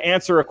pressure to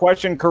answer a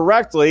question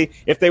correctly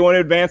if they want to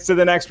advance to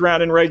the next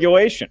round in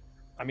regulation.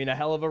 I mean, a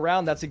hell of a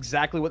round. That's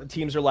exactly what the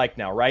teams are like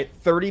now, right?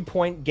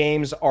 30-point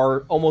games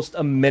are almost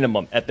a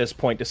minimum at this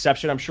point.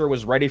 Deception, I'm sure,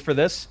 was ready for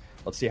this.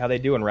 Let's see how they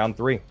do in round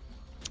 3.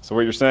 So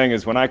what you're saying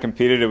is when I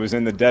competed, it was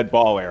in the dead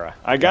ball era.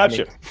 I got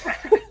you.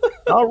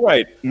 All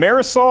right.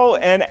 Marisol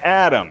and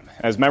Adam,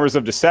 as members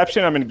of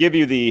Deception, I'm going to give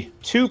you the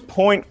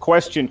 2-point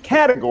question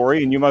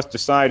category, and you must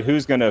decide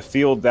who's going to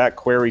field that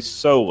query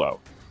solo.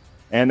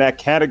 And that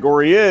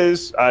category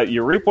is,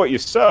 you reap what you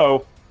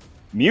sow,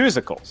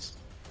 musicals.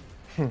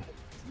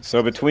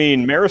 So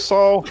between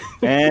Marisol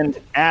and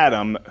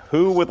Adam,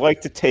 who would like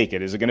to take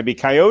it? Is it going to be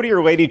Coyote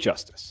or Lady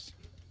Justice?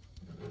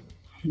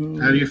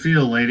 How do you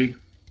feel, lady?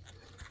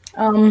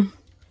 I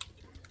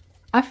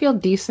feel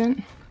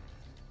decent.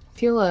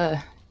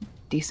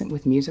 Decent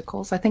with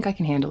musicals. I think I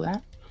can handle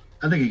that.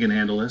 I think you can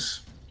handle this.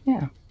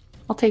 Yeah,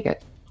 I'll take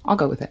it. I'll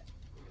go with it.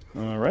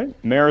 All right.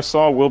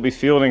 Marisol will be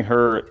fielding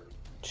her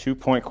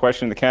 2-point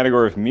question in the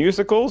category of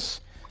musicals.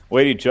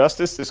 Lady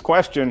Justice, this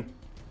question: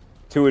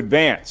 to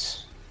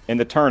advance in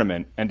the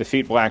tournament and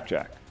defeat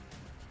Blackjack,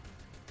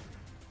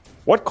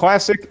 what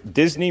classic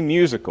Disney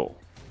musical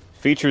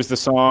features the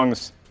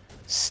songs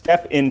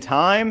Step in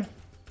Time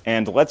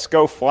and Let's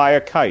Go Fly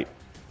a Kite?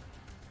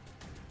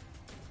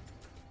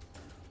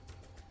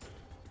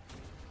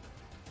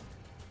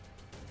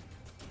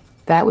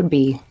 That would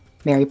be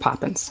Mary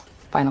Poppins.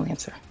 Final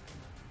answer.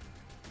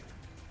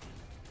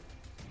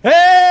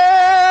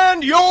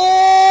 And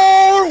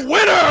your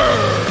winner,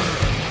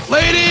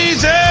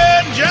 ladies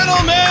and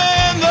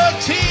gentlemen, the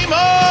team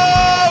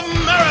of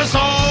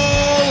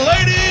Marisol,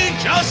 Lady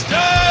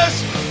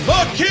Justice,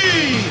 the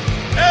Key,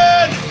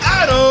 and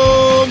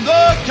Adam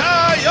the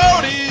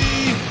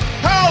Coyote,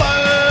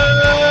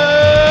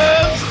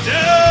 Collins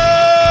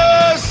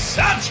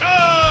Deception.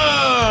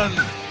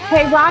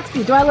 Hey,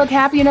 Roxy, do I look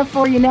happy enough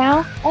for you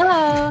now?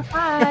 Hello.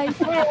 Hi.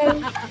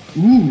 Hey.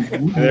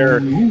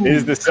 There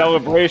is the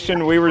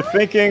celebration we were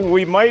thinking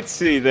we might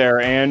see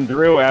there.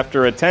 Andrew,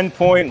 after a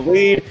 10-point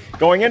lead,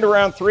 going into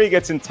round 3,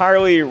 gets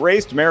entirely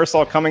erased.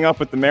 Marisol coming up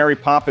with the Mary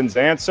Poppins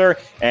answer,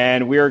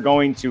 and we are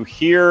going to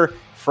hear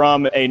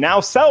from a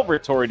now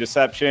celebratory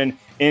Deception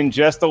in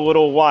just a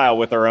little while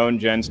with our own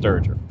Jen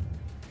Sturger.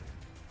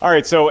 All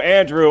right, so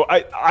Andrew,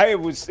 I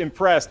was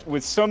impressed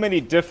with so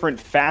many different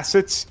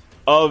facets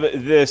of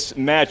this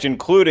match,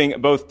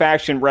 including both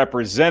faction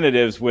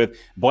representatives with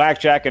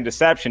Blackjack and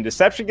Deception.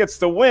 Deception gets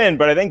the win,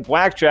 but I think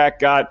Blackjack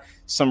got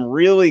some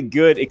really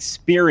good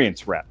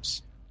experience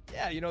reps.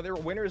 Yeah, they were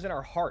winners in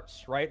our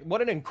hearts, right? What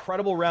an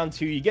incredible round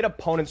 2. You get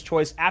opponent's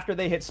choice after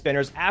they hit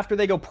spinners, after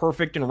they go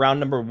perfect in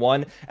round number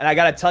 1. And I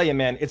got to tell you,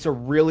 man, it's a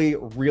really,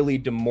 really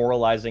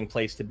demoralizing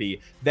place to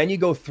be. Then you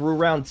go through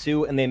round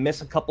 2 and they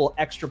miss a couple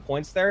extra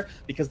points there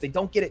because they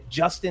don't get it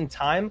just in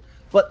time.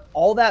 But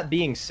all that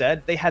being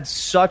said, they had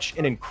such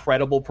an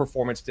incredible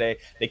performance today.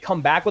 They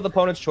come back with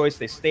opponent's choice.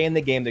 They stay in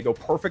the game. They go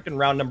perfect in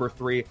round number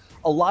 3.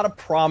 A lot of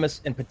promise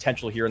and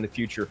potential here in the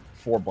future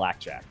for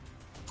Blackjack.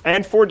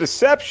 And for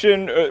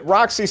Deception,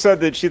 Roxy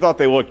said that she thought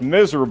they looked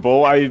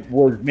miserable. I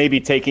was maybe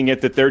taking it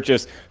that they're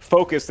just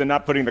focused and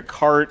not putting the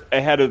cart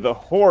ahead of the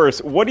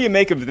horse. What do you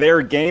make of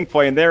their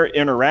gameplay and their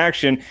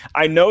interaction?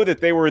 I know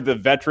that they were the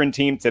veteran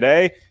team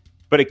today,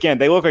 but again,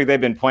 they look like they've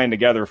been playing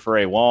together for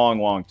a long,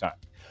 long time.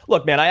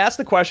 Look, man, I asked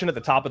the question at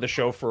the top of the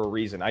show for a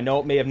reason. I know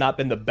it may have not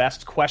been the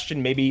best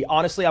question. Maybe,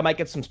 honestly, I might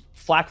get some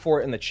flack for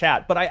it in the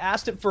chat, but I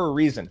asked it for a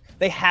reason.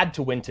 They had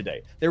to win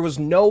today. There was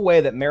no way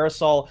that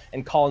Marisol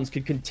and Collins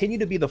could continue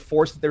to be the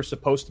force that they're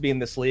supposed to be in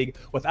this league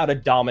without a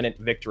dominant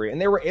victory,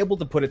 and they were able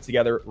to put it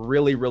together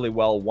really, really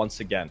well once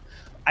again.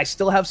 I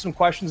still have some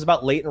questions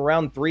about late in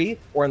round 3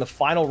 or in the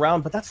final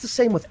round, but that's the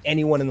same with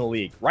anyone in the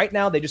league. Right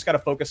now, they just got to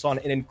focus on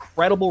an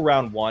incredible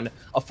round 1,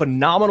 a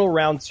phenomenal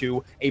round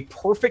 2, a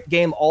perfect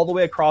game all the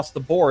way across the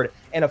board,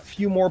 and a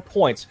few more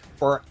points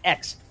for our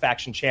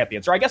ex-faction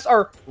champions, or I guess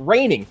our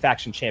reigning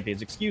faction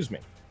champions, excuse me.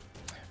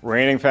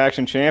 Reigning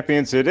faction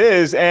champions it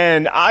is,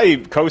 and I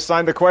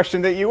co-signed the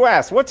question that you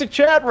asked. What's a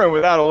chat room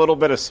without a little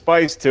bit of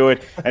spice to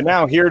it? And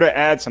now here to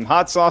add some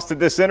hot sauce to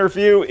this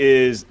interview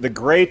is the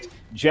great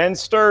Jen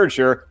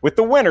Sturger with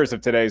the winners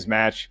of today's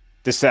match,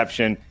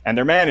 Deception, and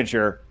their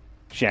manager,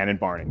 Shannon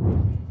Barney.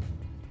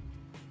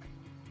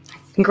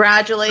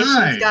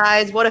 Congratulations,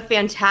 guys. What a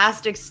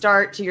fantastic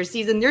start to your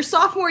season. Your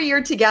sophomore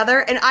year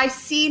together, and I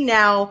see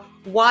now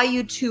why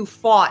you two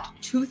fought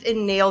tooth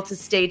and nail to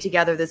stay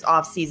together this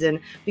offseason,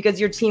 because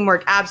your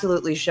teamwork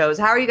absolutely shows.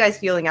 How are you guys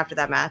feeling after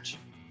that match?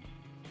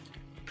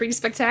 Pretty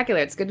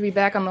spectacular. It's good to be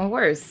back on the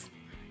horse.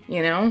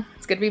 You know,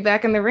 it's good to be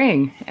back in the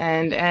ring.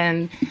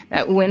 And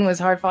that win was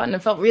hard fought and it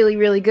felt really,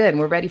 really good. And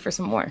we're ready for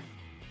some more.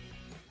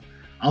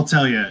 I'll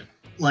tell you,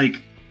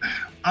 like,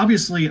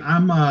 obviously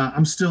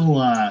I'm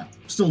still a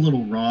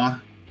little raw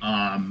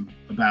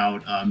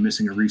about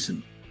missing a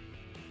recent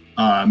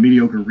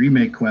mediocre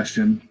remake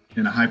question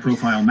in a high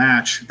profile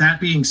match.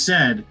 That being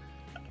said,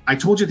 I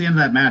told you at the end of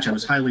that match I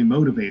was highly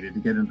motivated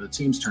to get into the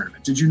teams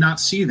tournament. Did you not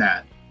see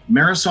that?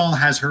 Marisol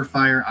has her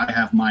fire, I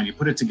have mine. You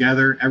put it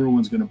together,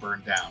 everyone's going to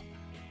burn down.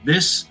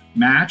 This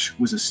match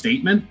was a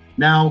statement.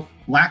 Now,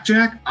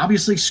 Blackjack,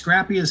 obviously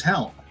scrappy as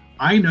hell.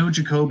 I know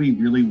Jacoby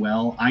really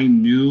well. I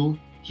knew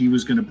he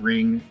was going to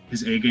bring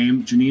his A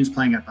game. Janine's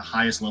playing at the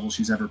highest level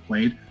she's ever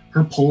played.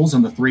 Her pulls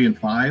on the 3 and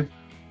 5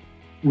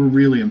 were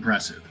really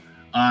impressive.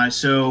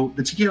 So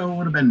the TKO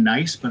would have been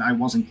nice, but I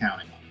wasn't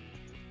counting on it.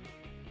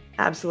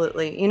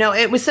 Absolutely. You know,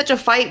 it was such a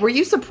fight. Were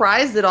you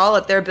surprised at all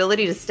at their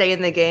ability to stay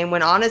in the game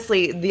when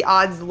honestly the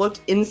odds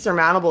looked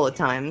insurmountable at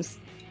times?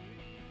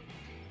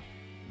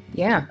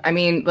 Yeah, I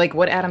mean, like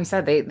what Adam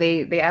said,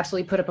 they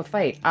absolutely put up a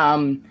fight.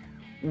 That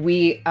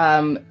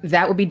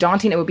would be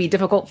daunting. It would be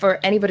difficult for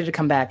anybody to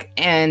come back,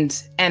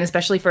 and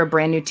especially for a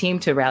brand new team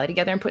to rally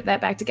together and put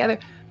that back together.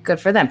 Good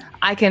for them.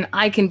 I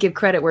can give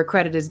credit where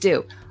credit is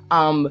due.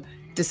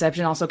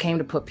 Deception also came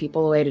to put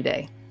people away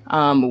today.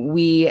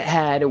 We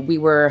had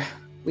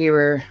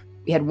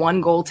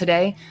one goal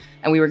today,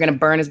 and we were going to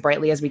burn as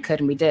brightly as we could,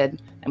 and we did,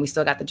 and we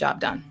still got the job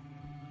done.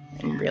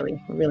 I'm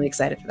really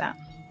excited for that.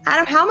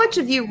 Adam, how much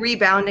of you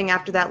rebounding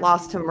after that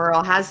loss to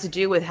Merle has to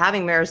do with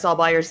having Marisol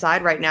by your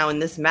side right now in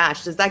this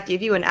match? Does that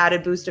give you an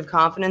added boost of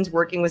confidence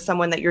working with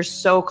someone that you're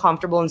so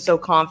comfortable and so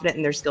confident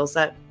in their skill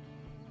set?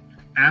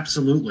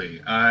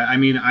 Absolutely. I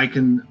mean, I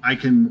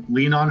can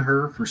lean on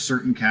her for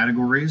certain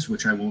categories,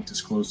 which I won't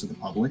disclose to the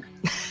public.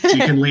 She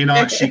can lean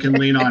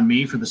on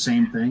me for the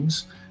same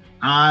things.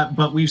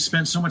 But we've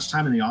spent so much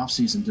time in the off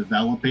season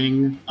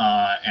developing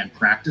and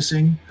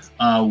practicing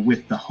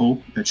with the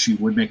hope that she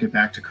would make it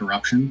back to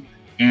corruption.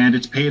 And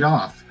it's paid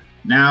off.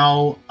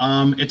 Now,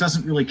 it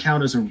doesn't really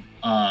count as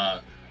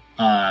a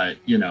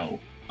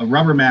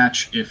rubber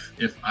match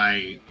if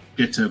I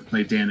get to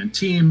play Dan in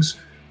teams.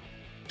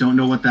 Don't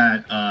know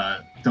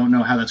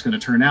how that's going to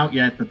turn out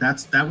yet, but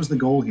that was the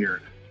goal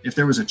here. If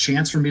there was a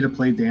chance for me to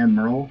play Dan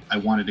Merle, I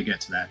wanted to get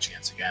to that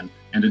chance again,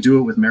 and to do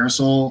it with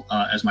Marisol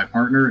as my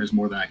partner is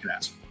more than I could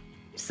ask for.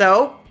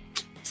 So,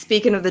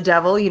 speaking of the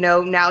devil, you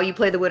know, now you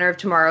play the winner of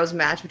tomorrow's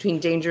match between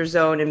Danger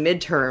Zone and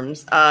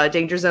Midterms.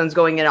 Danger Zone's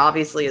going in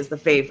obviously as the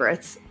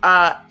favorites.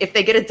 If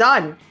they get it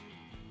done,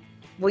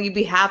 will you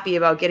be happy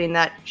about getting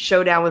that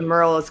showdown with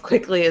Merle as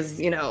quickly as,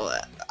 you know,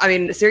 I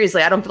mean,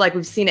 seriously, I don't feel like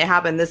we've seen it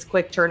happen this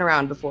quick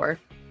turnaround before.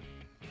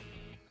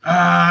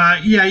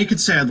 Yeah, you could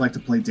say I'd like to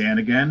play Dan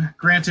again.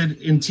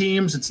 Granted, in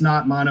teams, it's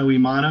not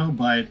mano-y-mano,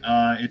 but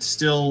it's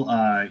still,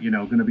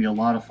 going to be a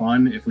lot of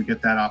fun if we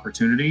get that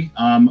opportunity.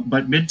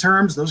 But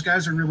midterms, those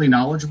guys are really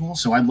knowledgeable,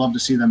 so I'd love to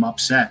see them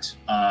upset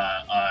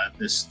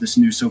this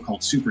new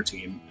so-called super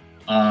team.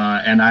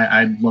 And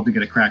I'd love to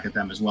get a crack at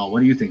them as well. What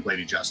do you think,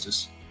 Lady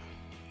Justice?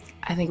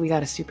 I think we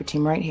got a super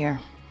team right here.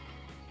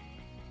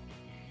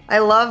 I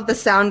love the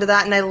sound of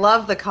that, and I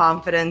love the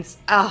confidence.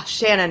 Oh,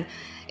 Shannon,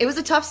 it was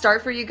a tough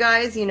start for you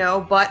guys, you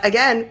know, but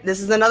again, this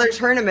is another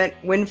tournament,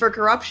 win for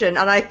corruption,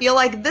 and I feel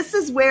like this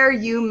is where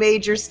you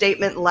made your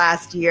statement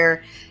last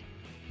year.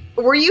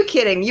 Were you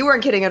kidding? You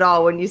weren't kidding at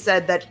all when you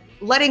said that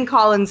letting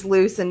Collins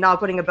loose and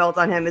not putting a belt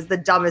on him is the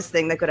dumbest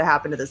thing that could have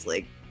happened to this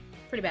league.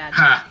 Pretty bad.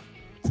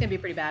 It's going to be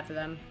pretty bad for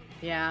them.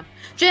 Yeah.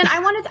 Jen,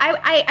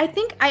 I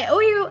think I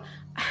owe you...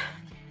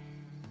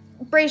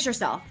 Brace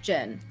yourself,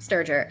 Jen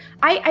Sturger.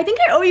 I think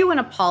I owe you an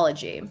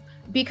apology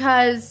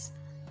because,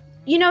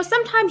 you know,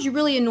 sometimes you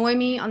really annoy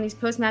me on these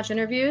post-match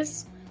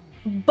interviews,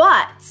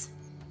 but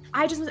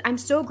I'm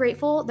so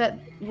grateful that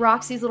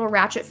Roxy's little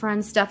ratchet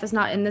friend Steph is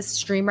not in this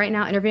stream right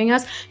now interviewing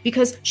us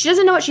because she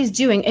doesn't know what she's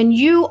doing, and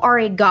you are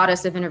a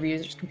goddess of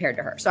interviews compared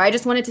to her. So I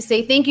just wanted to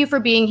say thank you for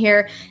being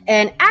here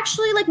and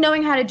actually like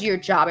knowing how to do your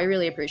job. I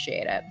really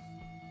appreciate it.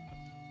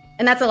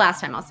 And that's the last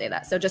time I'll say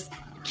that. So just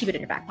keep it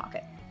in your back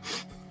pocket.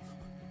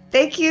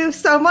 Thank you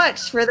so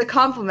much for the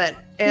compliment.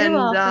 And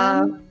You're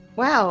welcome.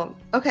 Wow.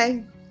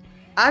 Okay.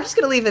 I'm just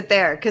going to leave it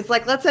there because,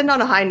 like, let's end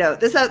on a high note.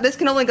 This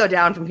can only go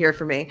down from here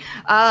for me.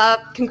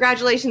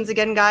 Congratulations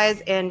again,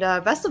 guys, and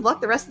best of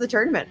luck the rest of the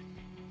tournament.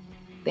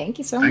 Thank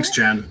you so much. Thanks,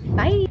 Jen.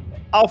 Bye.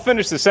 I'll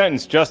finish the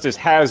sentence. Justice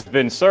has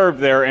been served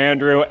there,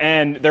 Andrew,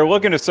 and they're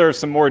looking to serve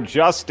some more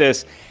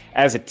justice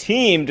as a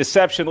team.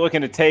 Deception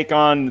looking to take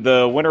on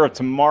the winner of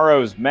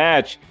tomorrow's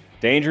match,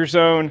 Danger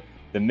Zone.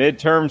 The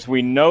midterms,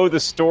 we know the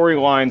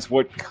storylines,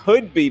 what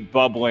could be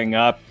bubbling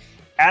up.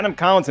 Adam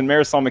Collins and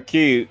Marisol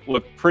McKee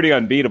look pretty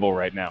unbeatable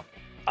right now.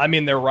 I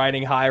mean, they're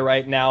riding high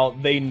right now.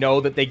 They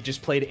know that they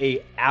just played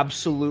a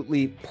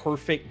absolutely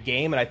perfect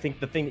game. And I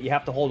think the thing that you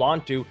have to hold on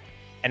to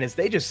And as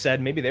they just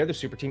said, maybe they're the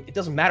super team. It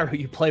doesn't matter who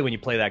you play when you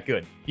play that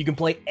good. You can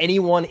play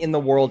anyone in the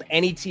world,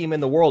 any team in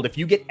the world. If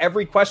you get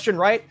every question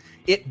right,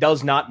 it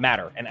does not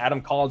matter. And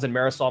Adam Collins and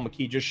Marisol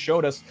McKee just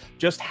showed us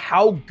just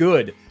how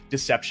good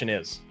Deception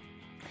is.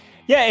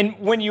 Yeah, and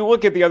when you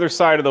look at the other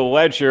side of the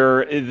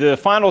ledger, the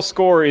final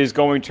score is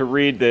going to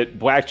read that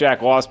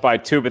Blackjack lost by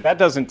 2, but that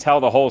doesn't tell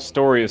the whole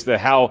story as to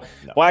how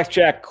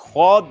Blackjack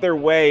clawed their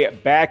way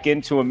back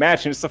into a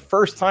match. And it's the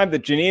first time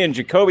that Janine and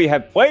Jacoby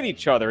have played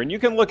each other. And you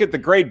can look at the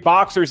great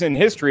boxers in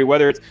history,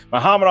 whether it's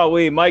Muhammad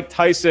Ali, Mike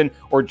Tyson,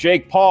 or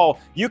Jake Paul.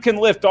 You can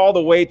lift all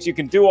the weights, you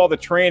can do all the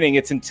training.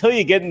 It's until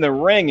you get in the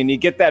ring and you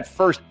get that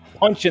first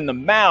punch in the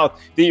mouth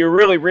that you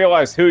really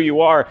realize who you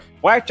are.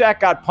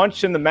 Blackjack got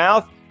punched in the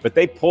mouth, but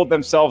they pulled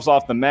themselves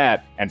off the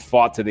mat and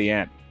fought to the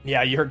end.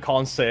 Yeah, you heard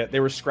Collins say it. They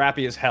were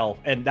scrappy as hell,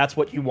 and that's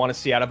what you want to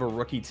see out of a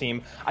rookie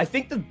team. I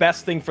think the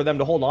best thing for them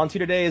to hold on to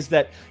today is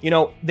that,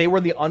 they were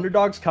the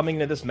underdogs coming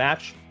into this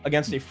match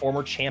against a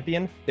former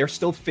champion. They're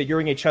still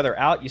figuring each other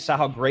out. You saw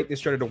how great they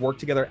started to work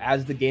together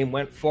as the game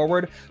went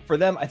forward. For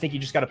them, I think you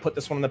just got to put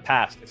this one in the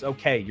past. It's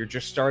okay. You're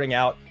just starting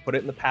out. Put it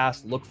in the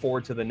past. Look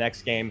forward to the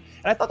next game.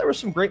 And I thought there was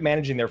some great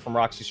managing there from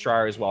Roxy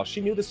Striar as well. She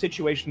knew the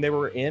situation they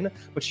were in,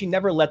 but she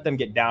never let them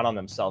get down on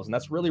themselves, and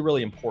that's really,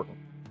 really important.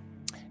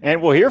 And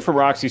we'll hear from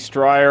Roxy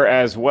Striar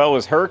as well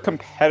as her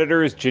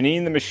competitors,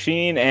 Janine the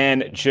Machine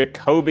and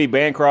Jacoby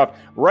Bancroft.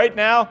 Right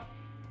now,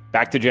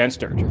 back to Jen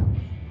Sturger.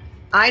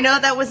 I know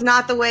that was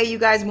not the way you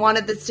guys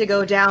wanted this to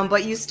go down,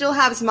 but you still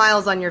have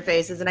smiles on your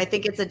faces, and I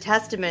think it's a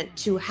testament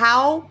to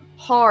how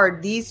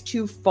hard these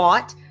two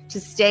fought to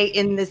stay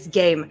in this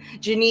game.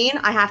 Janine,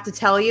 I have to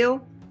tell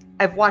you,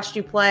 I've watched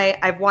you play.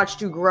 I've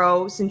watched you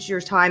grow since your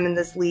time in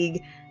this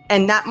league.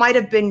 And that might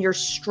have been your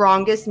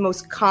strongest,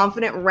 most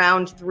confident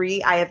round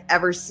 3 I have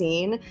ever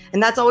seen.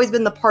 And that's always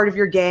been the part of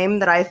your game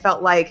that I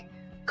felt like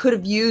could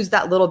have used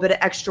that little bit of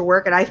extra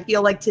work. And I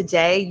feel like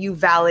today you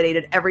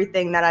validated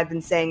everything that I've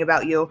been saying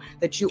about you,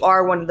 that you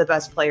are one of the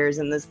best players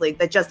in this league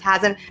that just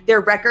hasn't,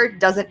 their record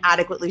doesn't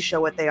adequately show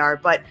what they are.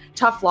 But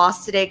tough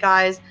loss today,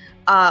 guys.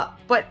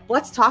 But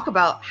let's talk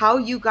about how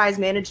you guys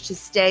managed to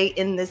stay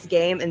in this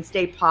game and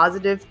stay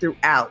positive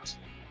throughout.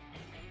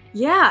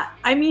 Yeah,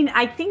 I mean,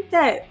 I think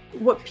that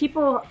what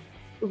people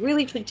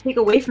really should take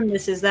away from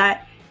this is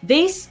that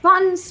they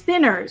spun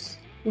spinners,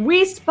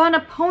 we spun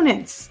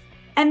opponents,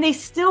 and they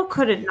still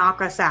couldn't knock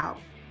us out.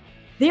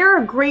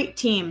 They're a great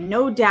team,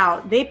 no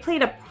doubt. They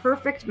played a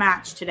perfect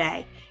match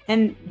today,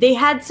 and they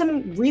had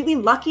some really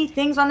lucky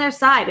things on their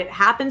side. It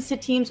happens to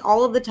teams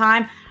all of the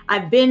time.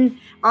 I've been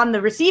on the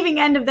receiving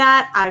end of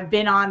that. I've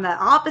been on the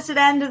opposite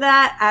end of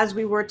that, as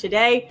we were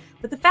today.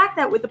 But the fact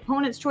that with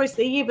Opponent's Choice,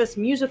 they gave us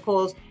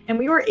musicals and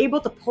we were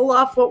able to pull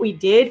off what we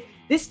did,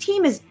 this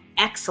team is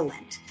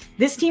excellent.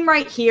 This team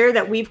right here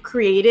that we've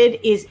created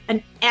is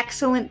an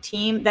excellent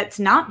team that's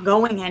not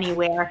going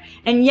anywhere.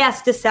 And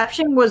yes,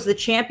 Deception was the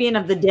champion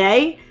of the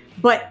day,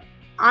 but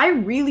I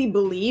really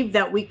believe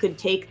that we could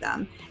take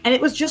them. And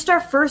it was just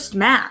our first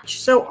match.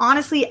 So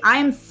honestly,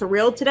 I'm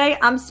thrilled today.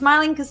 I'm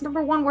smiling because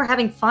number one, we're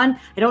having fun.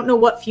 I don't know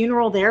what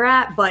funeral they're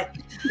at, but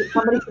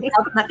somebody should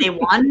tell them that they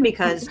won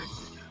because...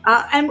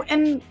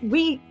 And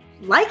we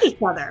like each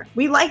other.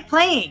 We like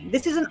playing.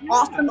 This is an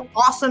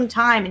awesome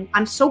time. And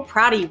I'm so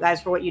proud of you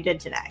guys for what you did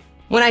today.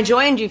 When I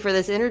joined you for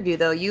this interview,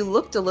 though, you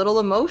looked a little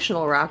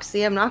emotional,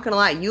 Roxy. I'm not going to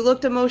lie. You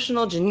looked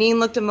emotional. Janine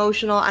looked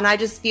emotional. And I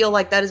just feel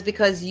like that is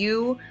because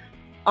you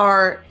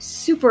are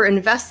super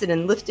invested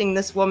in lifting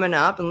this woman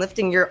up and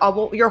lifting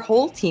your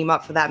whole team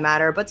up for that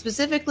matter. But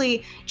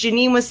specifically,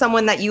 Janine was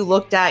someone that you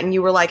looked at and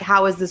you were like,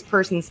 how is this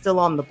person still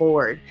on the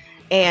board?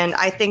 And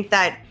I think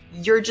that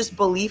your just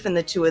belief in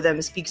the two of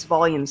them speaks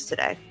volumes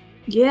today.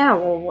 Yeah,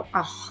 well,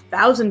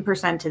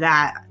 1,000% to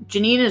that.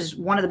 Janine is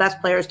one of the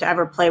best players to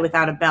ever play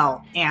without a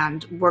belt,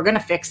 and we're going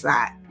to fix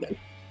that.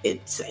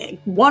 It's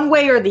one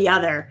way or the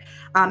other.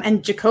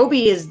 And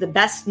Jacoby is the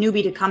best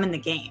newbie to come in the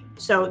game.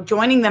 So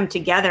joining them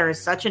together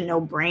is such a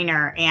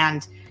no-brainer.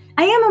 And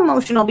I am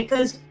emotional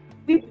because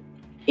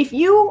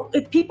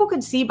if people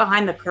could see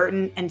behind the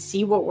curtain and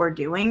see what we're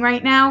doing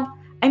right now,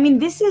 I mean,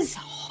 this is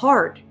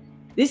hard.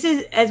 This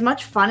is as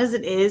much fun as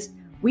it is.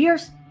 We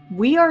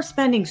are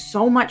spending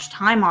so much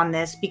time on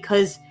this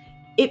because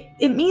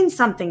it means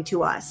something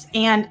to us.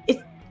 And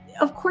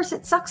of course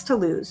it sucks to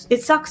lose.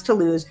 It sucks to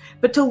lose,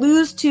 but to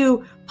lose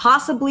to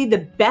possibly the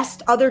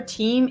best other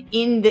team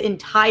in the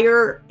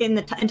entire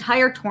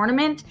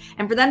tournament,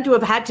 and for them to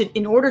have had to,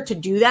 in order to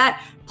do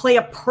that, play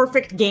a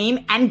perfect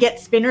game and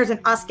get spinners and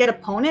us get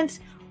opponents.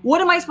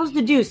 What am I supposed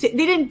to do? They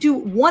didn't do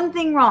one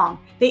thing wrong.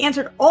 They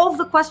answered all of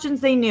the questions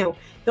they knew.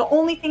 The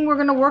only thing we're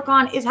going to work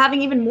on is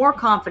having even more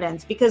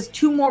confidence because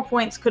 2 more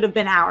points could have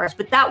been ours,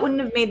 but that wouldn't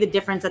have made the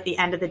difference at the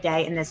end of the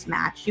day in this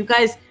match. You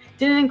guys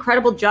did an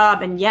incredible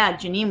job. And yeah,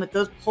 Janine with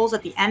those pulls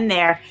at the end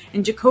there,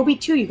 and Jacoby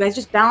too. You guys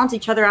just balance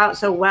each other out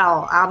so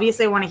well.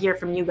 Obviously, I want to hear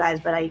from you guys,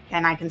 but I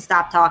can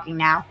stop talking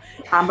now.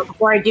 But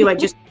before I do, I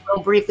just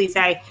will briefly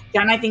say,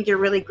 Jen, I think you're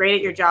really great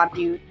at your job.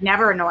 You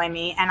never annoy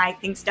me. And I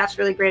think Steph's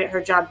really great at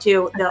her job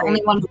too. The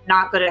only one who's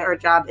not good at her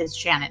job is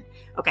Shannon.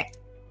 Okay.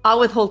 I'll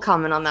withhold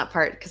comment on that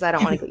part because I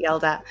don't want to get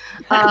yelled at.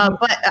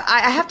 But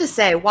I have to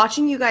say,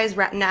 watching you guys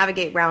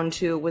navigate round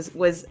 2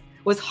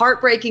 was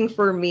heartbreaking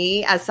for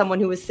me as someone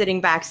who was sitting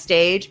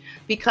backstage,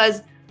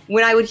 because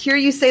when I would hear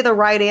you say the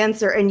right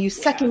answer and you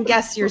second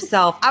guess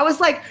yourself, I was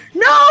like,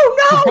 no,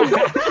 go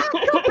back.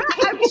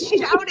 I was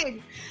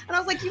shouting. And I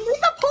was like, you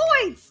need the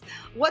points.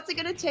 What's it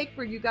going to take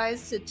for you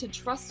guys to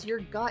trust your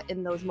gut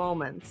in those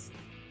moments?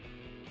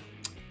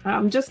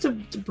 Just to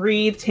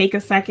breathe, take a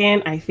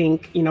second. I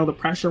think, the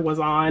pressure was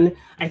on.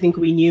 I think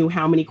we knew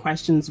how many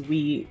questions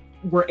we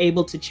were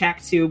able to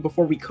check to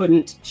before we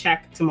couldn't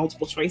check to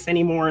multiple choice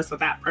anymore. So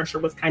that pressure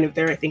was kind of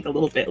there, I think, a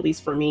little bit, at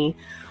least for me.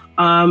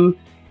 And,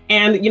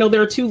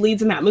 there are 2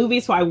 leads in that movie.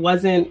 So I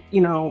wasn't,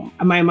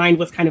 my mind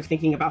was kind of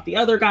thinking about the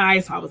other guy.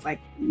 So I was like,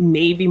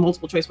 maybe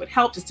multiple choice would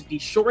help just to be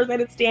sure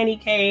that it's Danny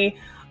Kaye.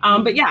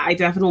 But yeah, I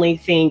definitely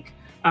think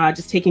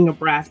just taking a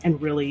breath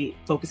and really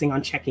focusing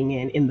on checking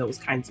in those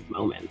kinds of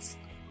moments.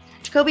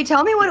 Jacoby,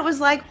 tell me what it was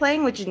like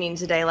playing with Janine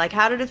today. Like,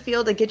 how did it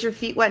feel to get your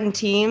feet wet in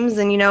teams?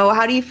 And,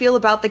 how do you feel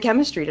about the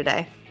chemistry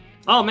today?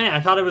 Oh, man, I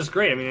thought it was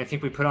great. I mean, I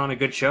think we put on a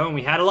good show and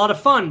we had a lot of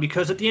fun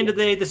because at the end of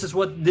the day, this is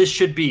what this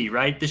should be,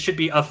 right? This should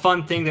be a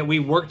fun thing that we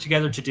work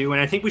together to do.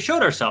 And I think we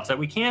showed ourselves that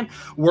we can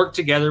work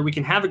together, we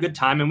can have a good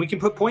time, and we can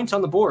put points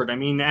on the board. I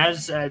mean,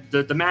 as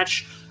the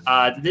match,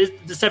 the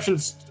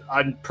Deception's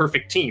a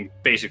perfect team,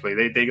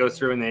 basically. They go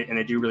through and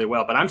they do really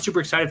well. But I'm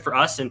super excited for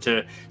us and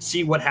to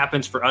see what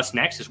happens for us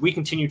next as we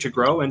continue to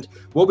grow. And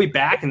we'll be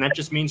back, and that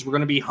just means we're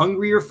going to be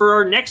hungrier for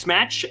our next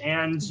match.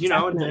 And,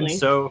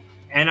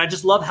 and I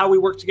just love how we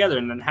work together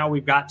and then how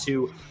we've got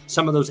to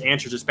some of those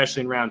answers,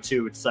 especially in round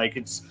 2.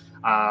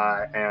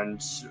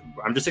 And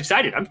I'm just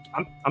excited.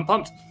 I'm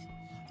pumped.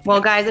 Well,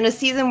 guys, in a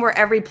season where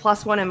every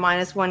 +1 and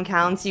 -1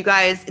 counts, you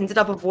guys ended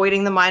up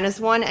avoiding the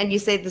 -1 and you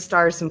saved the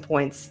Stars some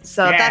points.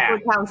 So that's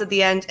what counts at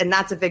the end, and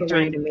that's a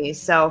victory to me.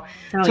 So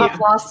tough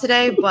loss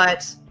today,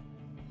 but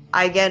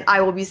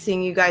I will be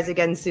seeing you guys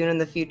again soon in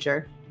the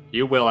future.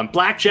 You will. And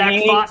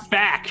Blackjack fought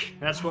back.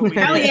 That's what we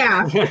Hell did.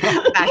 yeah.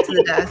 Back to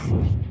the desk.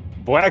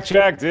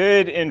 Blackjack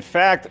did, in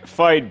fact,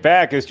 fight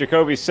back, as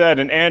Jacoby said.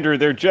 And Andrew,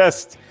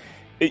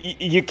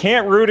 you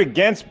can't root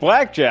against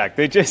Blackjack.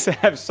 They just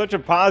have such a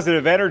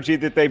positive energy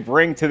that they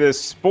bring to this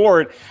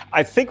sport.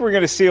 I think we're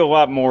going to see a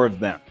lot more of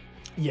them.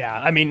 Yeah,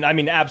 I mean,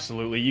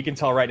 absolutely. You can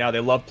tell right now they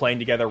love playing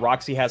together.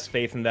 Roxy has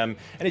faith in them.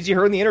 And as you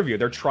heard in the interview,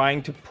 they're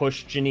trying to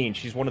push Janine.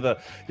 She's one of the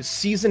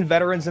seasoned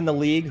veterans in the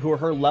league who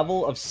her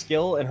level of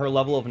skill and her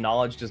level of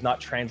knowledge does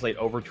not translate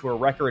over to her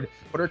record,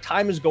 but her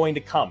time is going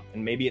to come.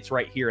 And maybe it's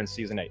right here in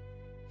Season 8.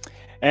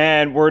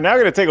 And we're now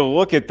going to take a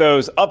look at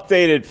those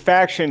updated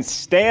faction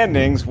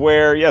standings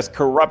where, yes,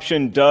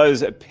 Corruption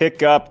does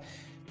pick up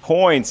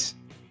points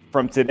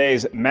from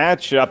today's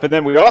matchup. And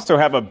then we also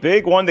have a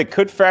big one that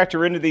could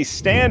factor into these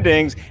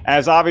standings,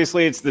 as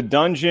obviously it's the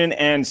Dungeon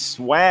and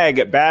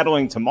Swag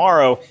battling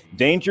tomorrow,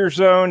 Danger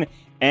Zone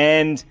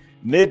and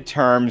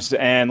Midterms.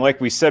 And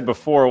like we said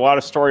before, a lot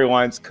of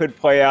storylines could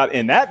play out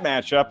in that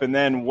matchup. And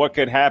then what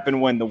could happen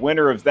when the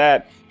winner of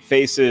that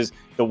faces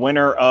the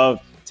winner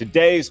of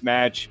today's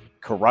match,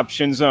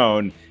 Corruption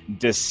Zone,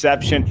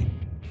 Deception.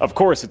 Of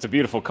course, it's a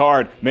beautiful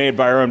card made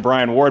by our own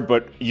Brian Ward,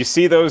 but you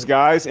see those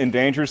guys in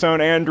Danger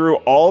Zone, Andrew?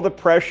 All the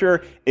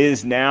pressure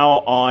is now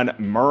on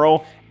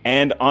Merle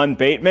and on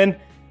Bateman.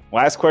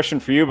 Last question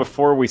for you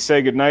before we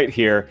say goodnight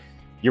here.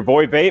 Your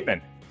boy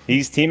Bateman,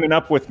 he's teaming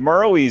up with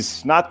Merle.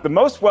 He's not the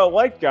most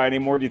well-liked guy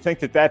anymore. Do you think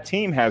that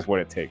team has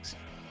what it takes?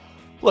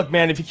 Look,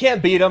 man, if you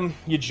can't beat them,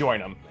 you join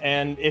them.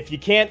 And if you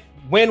can't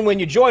win when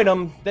you join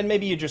them, then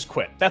maybe you just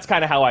quit. That's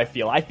kind of how I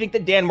feel. I think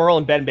that Dan Murrell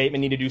and Ben Bateman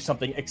need to do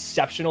something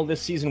exceptional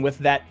this season with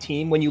that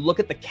team. When you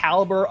look at the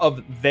caliber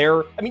of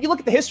you look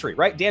at the history,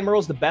 right? Dan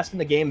Murrell's the best in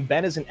the game.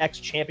 Ben is an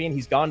ex-champion.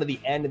 He's gone to the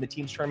end in the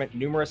team's tournament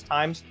numerous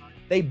times.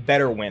 They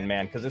better win,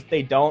 man, because if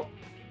they don't,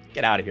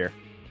 get out of here.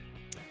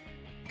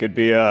 Could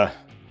be a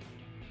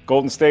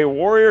Golden State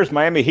Warriors,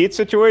 Miami Heat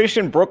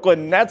situation,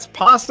 Brooklyn Nets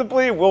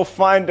possibly. We'll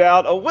find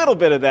out a little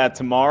bit of that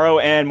tomorrow.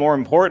 And more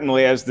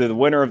importantly, as the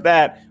winner of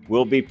that,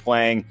 will be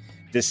playing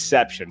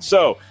Deception.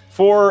 So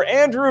for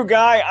Andrew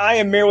Guy, I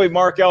am merely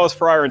Mark Ellis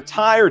for our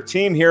entire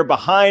team here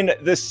behind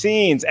the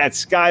scenes at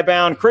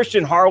Skybound,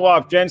 Christian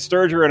Harloff, Jen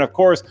Sturger, and of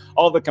course,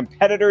 all the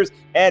competitors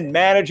and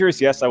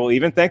managers. Yes, I will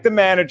even thank the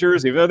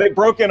managers, even though they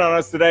broke in on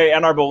us today,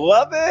 and our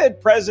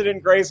beloved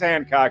President Grace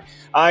Hancock.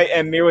 I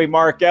am merely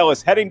Mark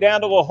Ellis, heading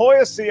down to La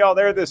Jolla. See y'all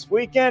there this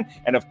weekend.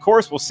 And of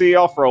course, we'll see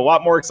y'all for a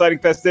lot more exciting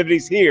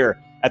festivities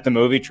here at the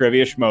Movie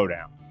Trivia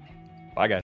Schmodown. Bye, guys.